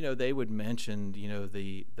they would mention,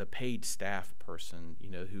 the paid staff person,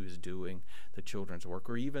 who is doing the children's work,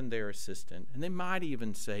 or even their assistant. And they might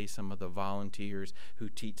even say some of the volunteers who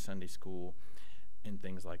teach Sunday school and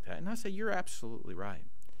things like that. And I say, you're absolutely right.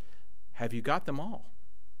 Have you got them all?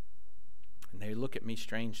 And they look at me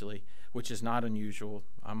strangely, which is not unusual.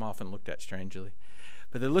 I'm often looked at strangely.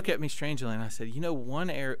 But they look at me strangely, and I said,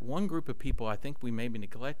 one group of people I think we may be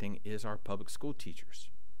neglecting is our public school teachers.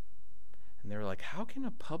 And they were like, how can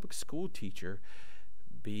a public school teacher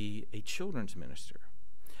be a children's minister?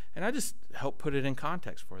 And I just helped put it in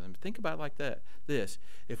context for them. Think about it like this.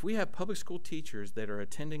 If we have public school teachers that are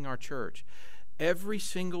attending our church, every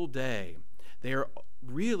single day they are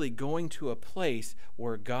really going to a place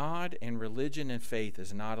where God and religion and faith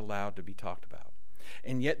is not allowed to be talked about.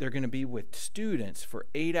 And yet they're going to be with students for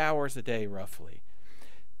 8 hours a day roughly,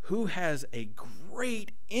 who has a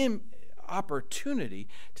great opportunity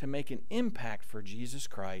to make an impact for Jesus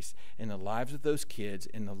Christ in the lives of those kids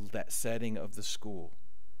in that setting of the school.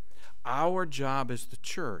 Our job as the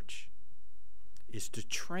church is to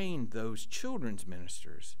train those children's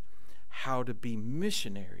ministers how to be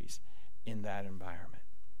missionaries in that environment.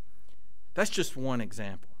 That's just one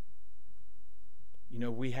example.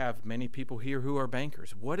 We have many people here who are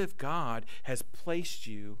bankers. What if God has placed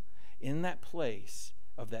you in that place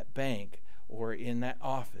of that bank or in that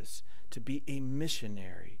office to be a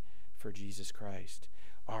missionary for Jesus Christ?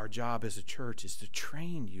 Our job as a church is to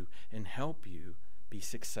train you and help you be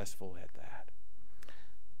successful at that.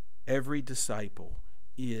 Every disciple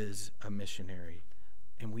is a missionary,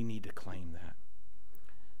 and we need to claim that.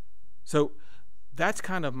 So that's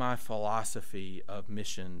kind of my philosophy of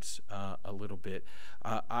missions a little bit.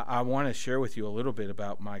 I want to share with you a little bit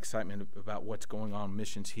about my excitement about what's going on in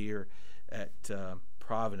missions here at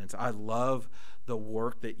Providence. I love the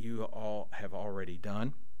work that you all have already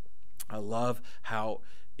done. I love how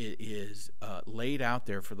it is laid out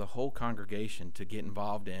there for the whole congregation to get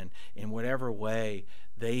involved in whatever way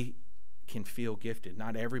they can feel gifted.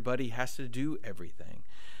 Not everybody has to do everything.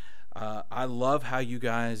 I love how you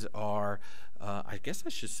guys are, I guess I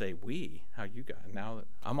should say how you guys, now that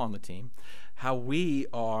I'm on the team, how we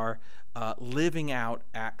are living out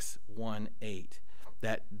Acts 1:8,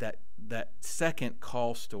 that second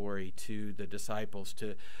call story to the disciples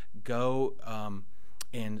to go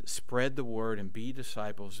and spread the word and be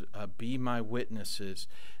disciples, be my witnesses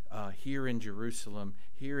here in Jerusalem,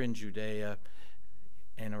 here in Judea,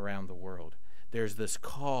 and around the world. There's this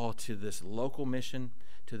call to this local mission,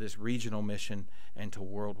 to this regional mission, and to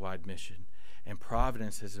worldwide mission. And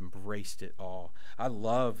Providence has embraced it all. I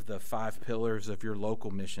love the 5 pillars of your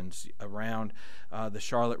local missions around the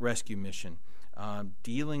Charlotte Rescue Mission,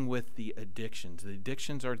 dealing with the addictions. The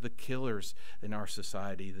addictions are the killers in our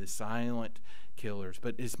society, the silent killers.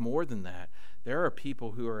 But it's more than that. There are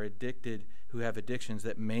people who are addicted, who have addictions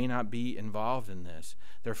that may not be involved in this.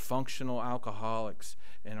 They're functional alcoholics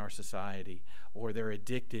in our society, or they're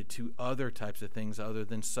addicted to other types of things other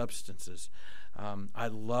than substances. I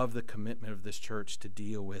love the commitment of this church to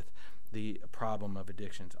deal with the problem of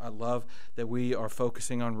addictions. I love that we are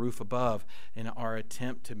focusing on Roof Above in our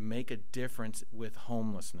attempt to make a difference with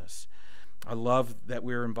homelessness. I love that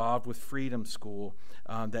we're involved with Freedom School,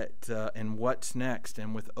 and What's Next,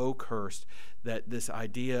 and with Oakhurst, that this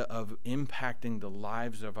idea of impacting the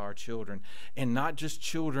lives of our children, and not just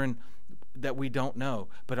children that we don't know,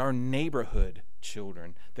 but our neighborhood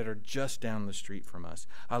children that are just down the street from us.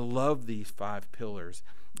 I love these 5 pillars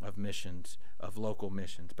of missions, of local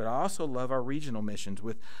missions. But I also love our regional missions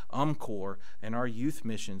with UMCOR and our youth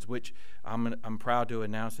missions, which I'm proud to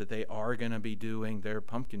announce that they are going to be doing their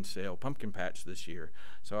pumpkin patch this year.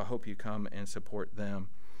 So I hope you come and support them.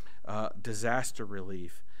 Disaster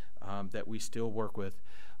relief that we still work with.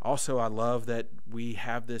 Also, I love that we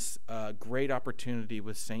have this great opportunity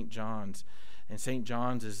with St. John's. And St.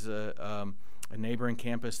 John's is a neighboring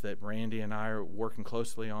campus that Randy and I are working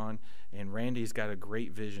closely on. And Randy's got a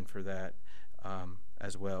great vision for that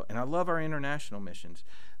as well. And I love our international missions.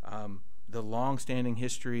 The long-standing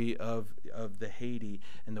history of the Haiti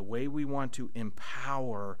and the way we want to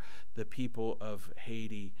empower the people of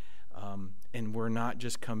Haiti. And we're not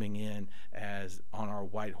just coming in as on our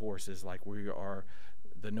white horses like we are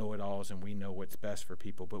the know-it-alls and we know what's best for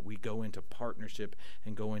people, but we go into partnership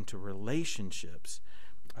and go into relationships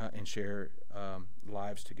and share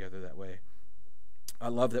lives together that way. I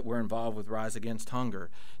love that we're involved with Rise Against Hunger.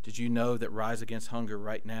 Did you know that Rise Against Hunger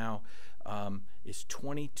right now is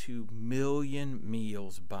 22 million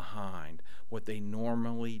meals behind what they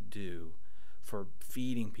normally do for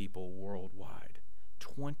feeding people worldwide?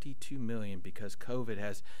 22 million, because COVID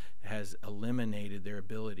has eliminated their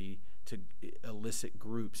ability to elicit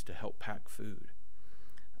groups to help pack food.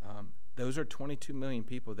 Those are 22 million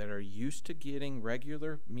people that are used to getting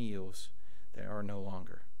regular meals that are no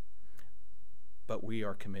longer. but we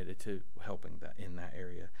are committed to helping that in that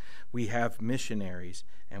area. We have missionaries,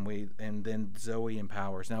 and then Zoe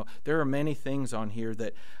empowers. Now, there are many things on here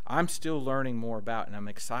that I'm still learning more about, and I'm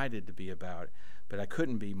excited to be about, but I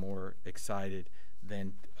couldn't be more excited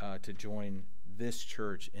than to join this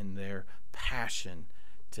church in their passion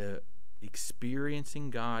to experiencing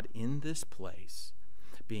God in this place,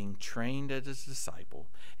 being trained as a disciple,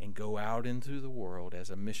 and go out into the world as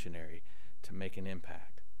a missionary to make an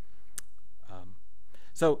impact.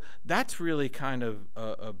 So that's really kind of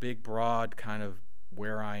a big, broad kind of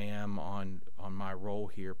where I am on my role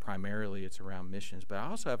here. Primarily, it's around missions, but I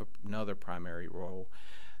also have another primary role,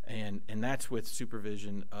 and that's with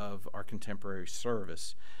supervision of our contemporary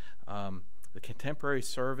service. The contemporary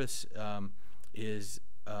service is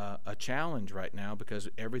a challenge right now because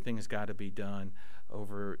everything has got to be done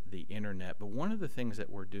over the internet. But one of the things that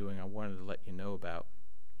we're doing, I wanted to let you know about,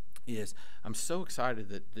 is I'm so excited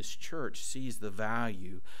that this church sees the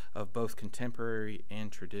value of both contemporary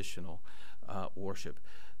and traditional worship.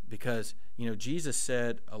 Because, Jesus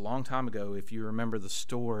said a long time ago, if you remember the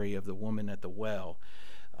story of the woman at the well,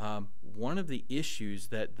 one of the issues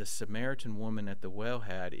that the Samaritan woman at the well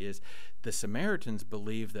had is the Samaritans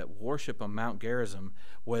believed that worship on Mount Gerizim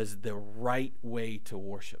was the right way to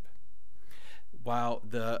worship, while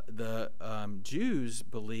the Jews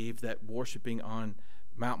believed that worshiping on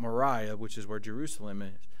Mount Moriah, which is where Jerusalem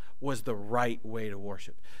is, was the right way to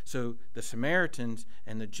worship. So the Samaritans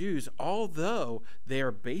and the Jews, although they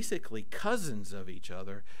are basically cousins of each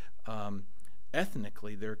other,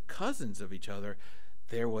 ethnically they're cousins of each other,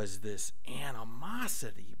 there was this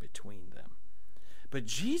animosity between them. But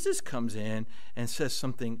Jesus comes in and says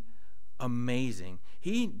something amazing.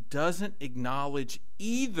 He doesn't acknowledge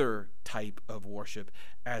either type of worship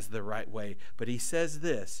as the right way, but he says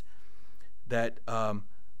this, that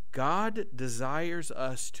God desires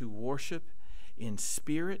us to worship in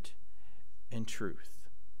spirit and truth.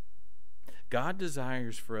 God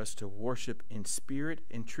desires for us to worship in spirit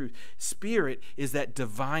and truth. Spirit is that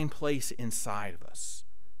divine place inside of us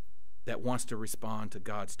that wants to respond to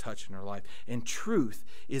God's touch in our life. And truth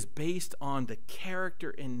is based on the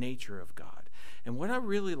character and nature of God. And what I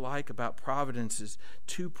really like about Providence's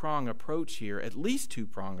two-prong approach here, at least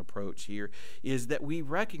two-prong approach here, is that we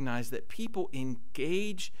recognize that people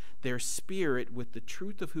engage their spirit with the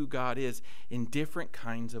truth of who God is in different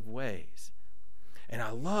kinds of ways. And I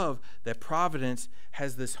love that Providence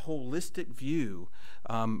has this holistic view.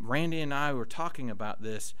 Randy and I were talking about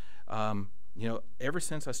this, ever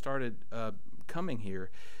since I started coming here,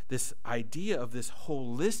 this idea of this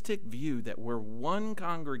holistic view that we're one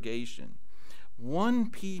congregation, one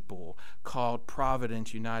people called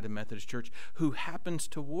Providence United Methodist Church, who happens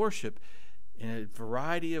to worship in a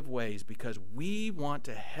variety of ways because we want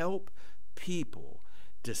to help people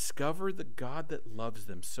discover the God that loves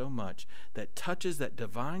them so much, that touches that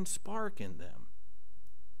divine spark in them,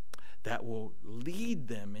 that will lead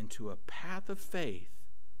them into a path of faith,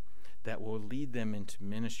 that will lead them into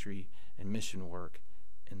ministry and mission work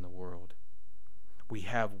in the world. We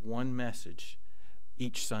have one message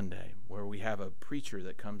each Sunday, where we have a preacher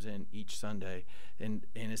that comes in each Sunday, and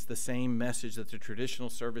it's the same message that the traditional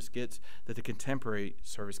service gets, that the contemporary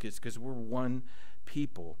service gets, because we're one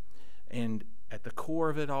people. And at the core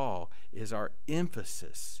of it all is our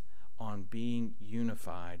emphasis on being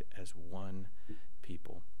unified as one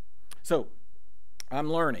people. So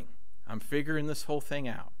I'm learning. I'm figuring this whole thing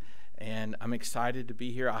out. And I'm excited to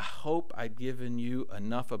be here. I hope I've given you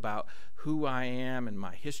enough about who I am and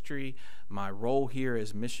my history, my role here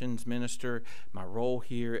as missions minister, my role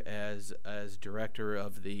here as director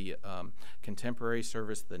of the contemporary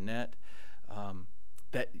service, the NET,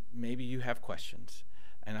 that maybe you have questions.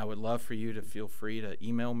 And I would love for you to feel free to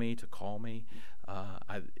email me, to call me.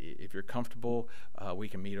 If you're comfortable, we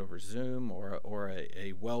can meet over Zoom or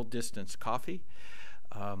a well-distanced coffee.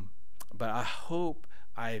 But I hope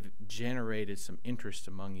I've generated some interest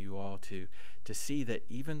among you all to see that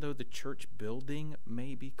even though the church building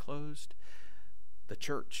may be closed, the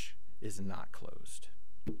church is not closed.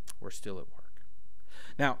 We're still at work.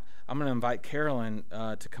 Now, I'm going to invite Carolyn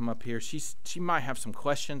to come up here. She might have some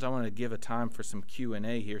questions. I want to give a time for some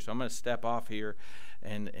Q&A here, so I'm going to step off here,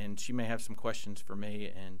 and she may have some questions for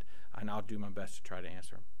me, and I'll do my best to try to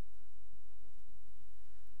answer them.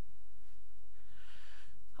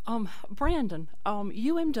 Brandon,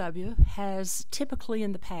 UMW has typically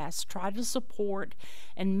in the past tried to support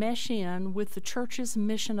and mesh in with the church's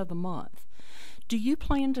mission of the month. Do you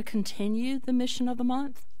plan to continue the mission of the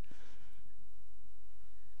month?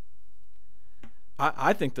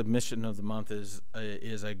 I think the mission of the month is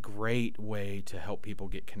a great way to help people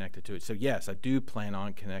get connected to it. So yes, I do plan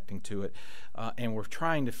on connecting to it, and we're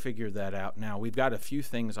trying to figure that out now. We've got a few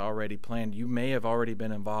things already planned. You may have already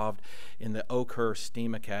been involved in the Oakhurst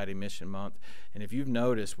STEAM Academy Mission Month, and if you've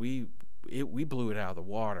noticed, we blew it out of the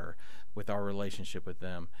water with our relationship with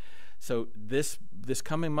them. So this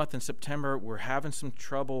coming month in September, we're having some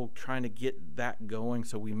trouble trying to get that going.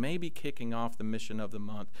 So we may be kicking off the mission of the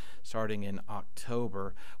month starting in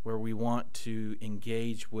October, where we want to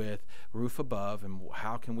engage with Roof Above and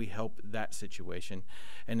how can we help that situation.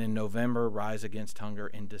 And in November, Rise Against Hunger.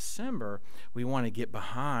 In December, we want to get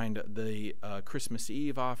behind the Christmas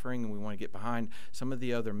Eve offering, and we want to get behind some of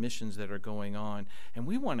the other missions that are going on, and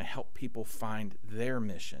we want to help people find their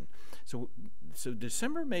mission. So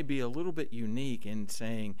December may be a little bit unique in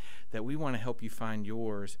saying that we want to help you find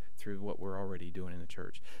yours through what we're already doing in the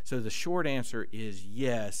church. So the short answer is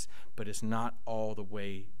yes, but it's not all the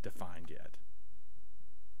way defined yet.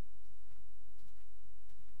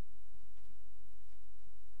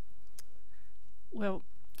 Well,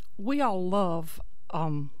 we all love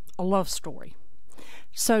a love story.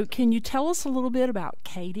 So can you tell us a little bit about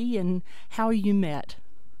Katie and how you met?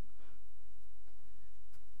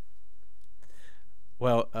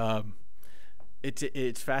 Well,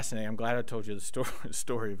 it's fascinating. I'm glad I told you the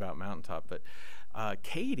story about Mountaintop. But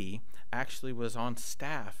Katie actually was on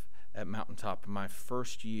staff at Mountaintop. My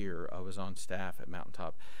first year, I was on staff at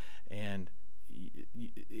Mountaintop, and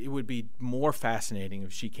it would be more fascinating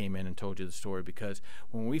if she came in and told you the story, because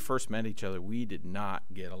when we first met each other, we did not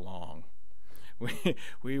get along.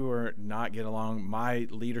 We were not get along. My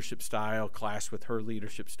leadership style clashed with her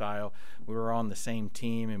leadership style. We were on the same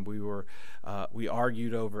team, and we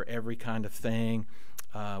argued over every kind of thing.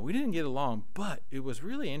 We didn't get along, but it was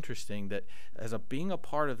really interesting that as being a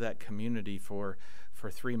part of that community for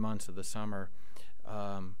 3 months of the summer,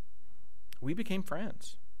 we became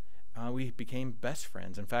friends. We became best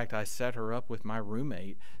friends. In fact, I set her up with my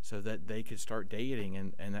roommate so that they could start dating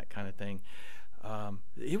and that kind of thing.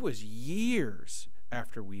 It was years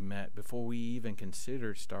after we met before we even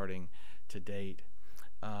considered starting to date.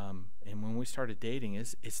 And when we started dating,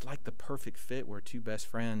 it's like the perfect fit. We're two best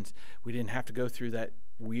friends. We didn't have to go through that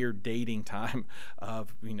weird dating time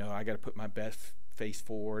of, I got to put my best face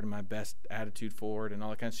forward and my best attitude forward and all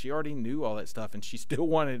that kind of. She already knew all that stuff, and she still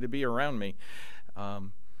wanted to be around me.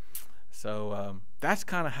 So that's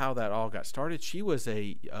kind of how that all got started. She was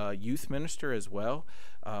a youth minister as well.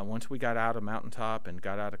 Once we got out of Mountaintop and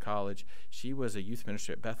got out of college, she was a youth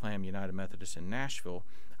minister at Bethlehem United Methodist in Nashville.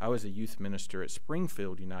 I was a youth minister at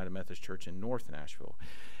Springfield United Methodist Church in North Nashville.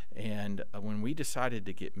 And when we decided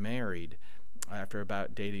to get married, after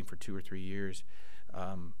about dating for 2 or 3 years,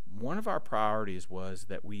 one of our priorities was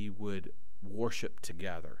that we would worship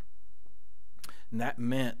together. And that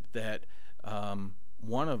meant that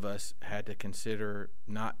one of us had to consider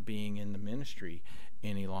not being in the ministry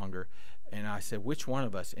any longer. And I said, which one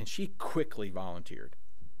of us? And she quickly volunteered.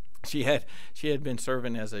 She had been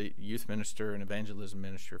serving as a youth minister and evangelism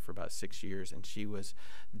minister for about 6 years, and she was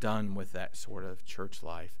done with that sort of church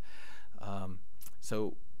life.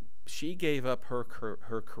 So she gave up her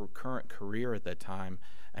current career at that time,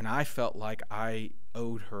 and I felt like I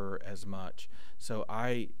owed her as much. So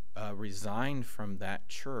I resigned from that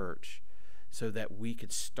church so that we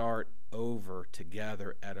could start over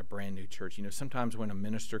together at a brand new church. Sometimes when a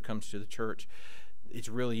minister comes to the church, it's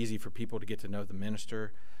really easy for people to get to know the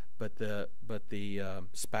minister, but the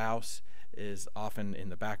spouse is often in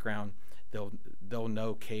the background. They'll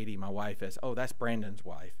know Katie, my wife, as, oh, that's Brandon's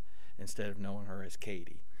wife, instead of knowing her as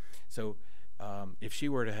Katie. So if she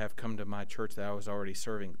were to have come to my church that I was already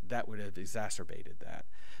serving, that would have exacerbated that.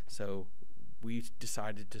 So we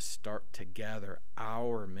decided to start together,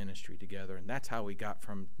 our ministry together, and that's how we got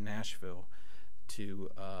from Nashville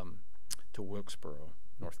to Wilkesboro,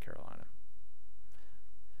 North Carolina.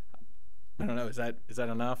 I don't know, is that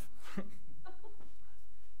enough?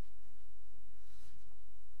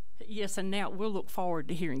 Yes, and now we'll look forward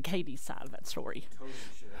to hearing Katie's side of that story. Totally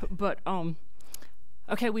should. But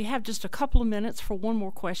okay, we have just a couple of minutes for one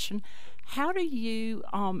more question. How do you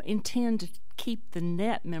intend to keep the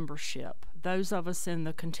net membership, those of us in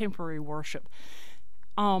the contemporary worship,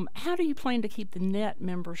 how do you plan to keep the net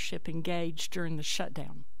membership engaged during the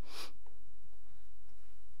shutdown?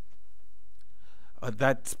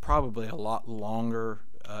 That's probably a lot longer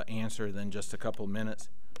answer than just a couple of minutes.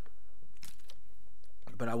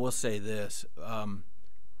 But I will say this,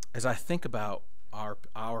 as I think about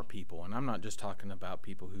our people, and I'm not just talking about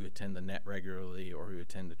people who attend the net regularly or who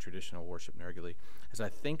attend the traditional worship regularly. As I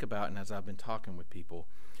think about and as I've been talking with people,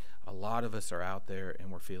 a lot of us are out there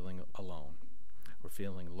and we're feeling alone. we're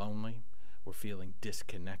feeling lonely, we're feeling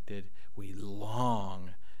disconnected, we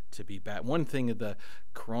long to be back. One thing that the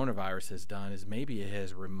coronavirus has done is maybe it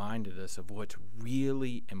has reminded us of what's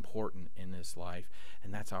really important in this life,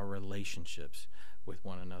 and that's our relationships with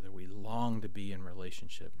one another. We long to be in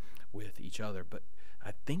relationship with each other, but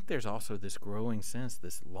I think there's also this growing sense,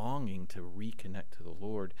 this longing to reconnect to the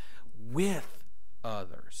Lord with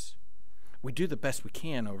others. We do the best we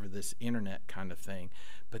can over this internet kind of thing,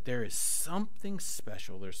 but there is something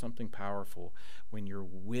special, there's something powerful when you're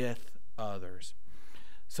with others.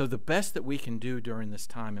 So the best that we can do during this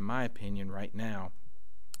time, in my opinion, right now,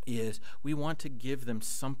 is we want to give them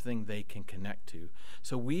something they can connect to.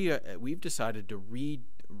 So we've decided to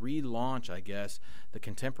relaunch, I guess, the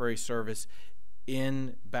contemporary service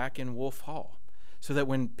back in Wolf Hall, so that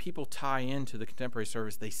when people tie into the contemporary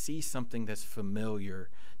service, they see something that's familiar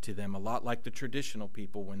to them, a lot like the traditional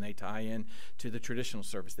people when they tie in to the traditional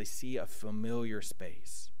service. They see a familiar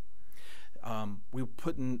space. We're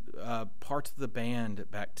putting parts of the band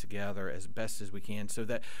back together as best as we can, so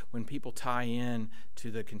that when people tie in to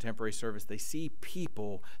the contemporary service, they see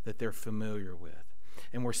people that they're familiar with.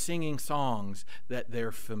 And we're singing songs that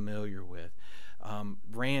they're familiar with.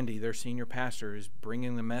 Randy, their senior pastor, is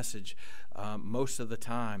bringing the message most of the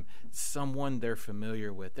time, someone they're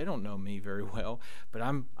familiar with. They don't know me very well, but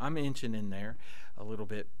I'm inching in there a little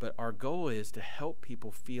bit. But our goal is to help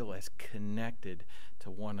people feel as connected to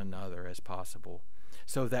one another as possible,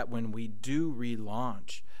 so that when we do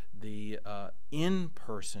relaunch the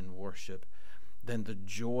in-person worship, then the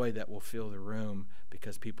joy that will fill the room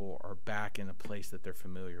because people are back in a place that they're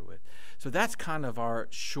familiar with. So that's kind of our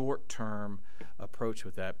short-term approach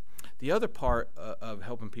with that. The other part of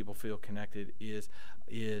helping people feel connected is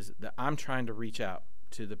that I'm trying to reach out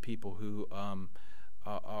to the people who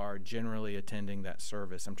are generally attending that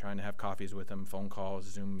service. I'm trying to have coffees with them, phone calls,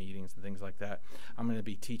 Zoom meetings, and things like that. I'm going to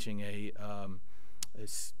be teaching a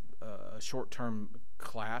short-term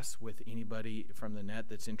class with anybody from the net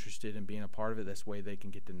that's interested in being a part of it. That's the way they can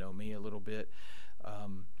get to know me a little bit.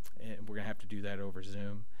 And we're going to have to do that over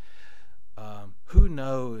Zoom. Who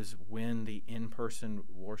knows when the in-person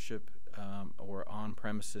worship or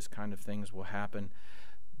on-premises kind of things will happen,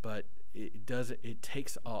 but it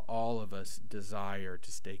takes all of us desire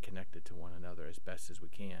to stay connected to one another as best as we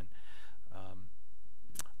can.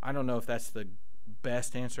 I don't know if that's the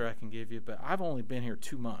best answer I can give you, but I've only been here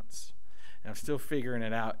 2 months, and I'm still figuring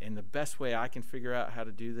it out. And the best way I can figure out how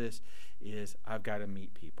to do this is I've got to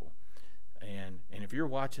meet people. And if you're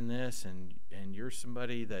watching this and you're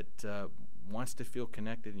somebody that wants to feel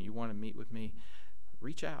connected and you want to meet with me,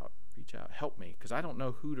 reach out, help me, because I don't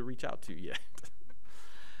know who to reach out to yet.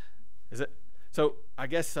 Is it? So I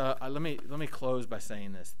guess let me close by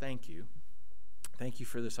saying this. Thank you. Thank you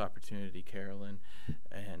for this opportunity, Carolyn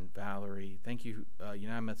and Valerie. Thank you,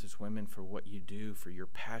 United Methodist Women, for what you do, for your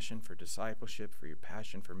passion for discipleship, for your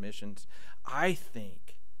passion for missions. I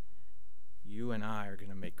think you and I are going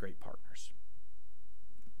to make great partners.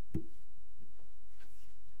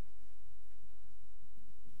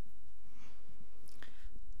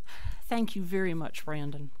 Thank you very much,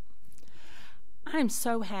 Brandon. I'm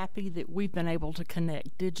so happy that we've been able to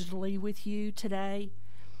connect digitally with you today.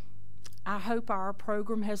 I hope our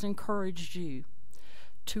program has encouraged you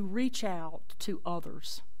to reach out to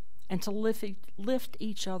others and to lift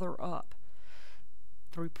each other up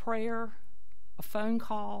through prayer, a phone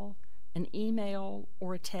call, an email,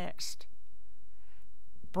 or a text.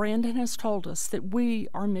 Brandon has told us that we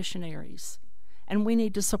are missionaries and we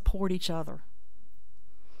need to support each other.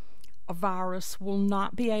 A virus will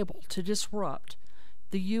not be able to disrupt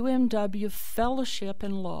the UMW fellowship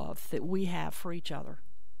and love that we have for each other.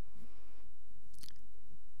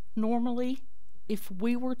 Normally, if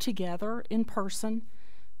we were together in person,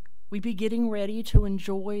 we'd be getting ready to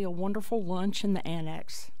enjoy a wonderful lunch in the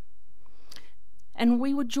annex. And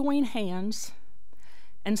we would join hands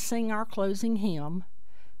and sing our closing hymn,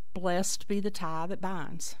 "Blessed Be the Tie That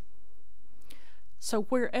Binds." So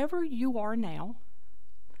wherever you are now,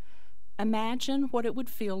 imagine what it would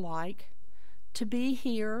feel like to be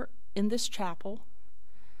here in this chapel,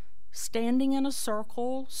 standing in a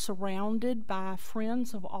circle surrounded by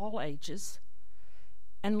friends of all ages,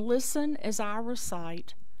 and listen as I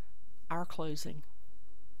recite our closing.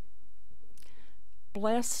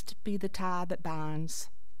 Blessed be the tie that binds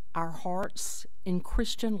our hearts in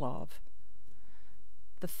Christian love.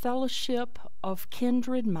 The fellowship of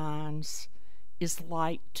kindred minds is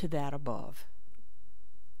like to that above.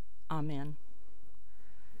 Amen.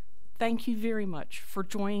 Thank you very much for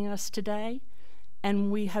joining us today,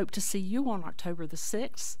 and we hope to see you on October the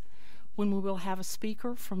 6th when we will have a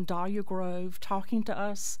speaker from Dahlia Grove talking to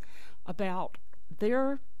us about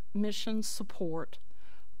their mission support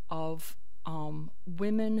of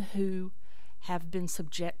women who have been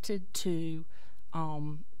subjected to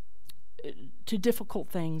difficult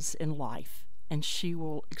things in life, and she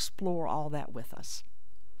will explore all that with us.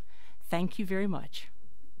 Thank you very much.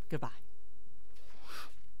 Goodbye.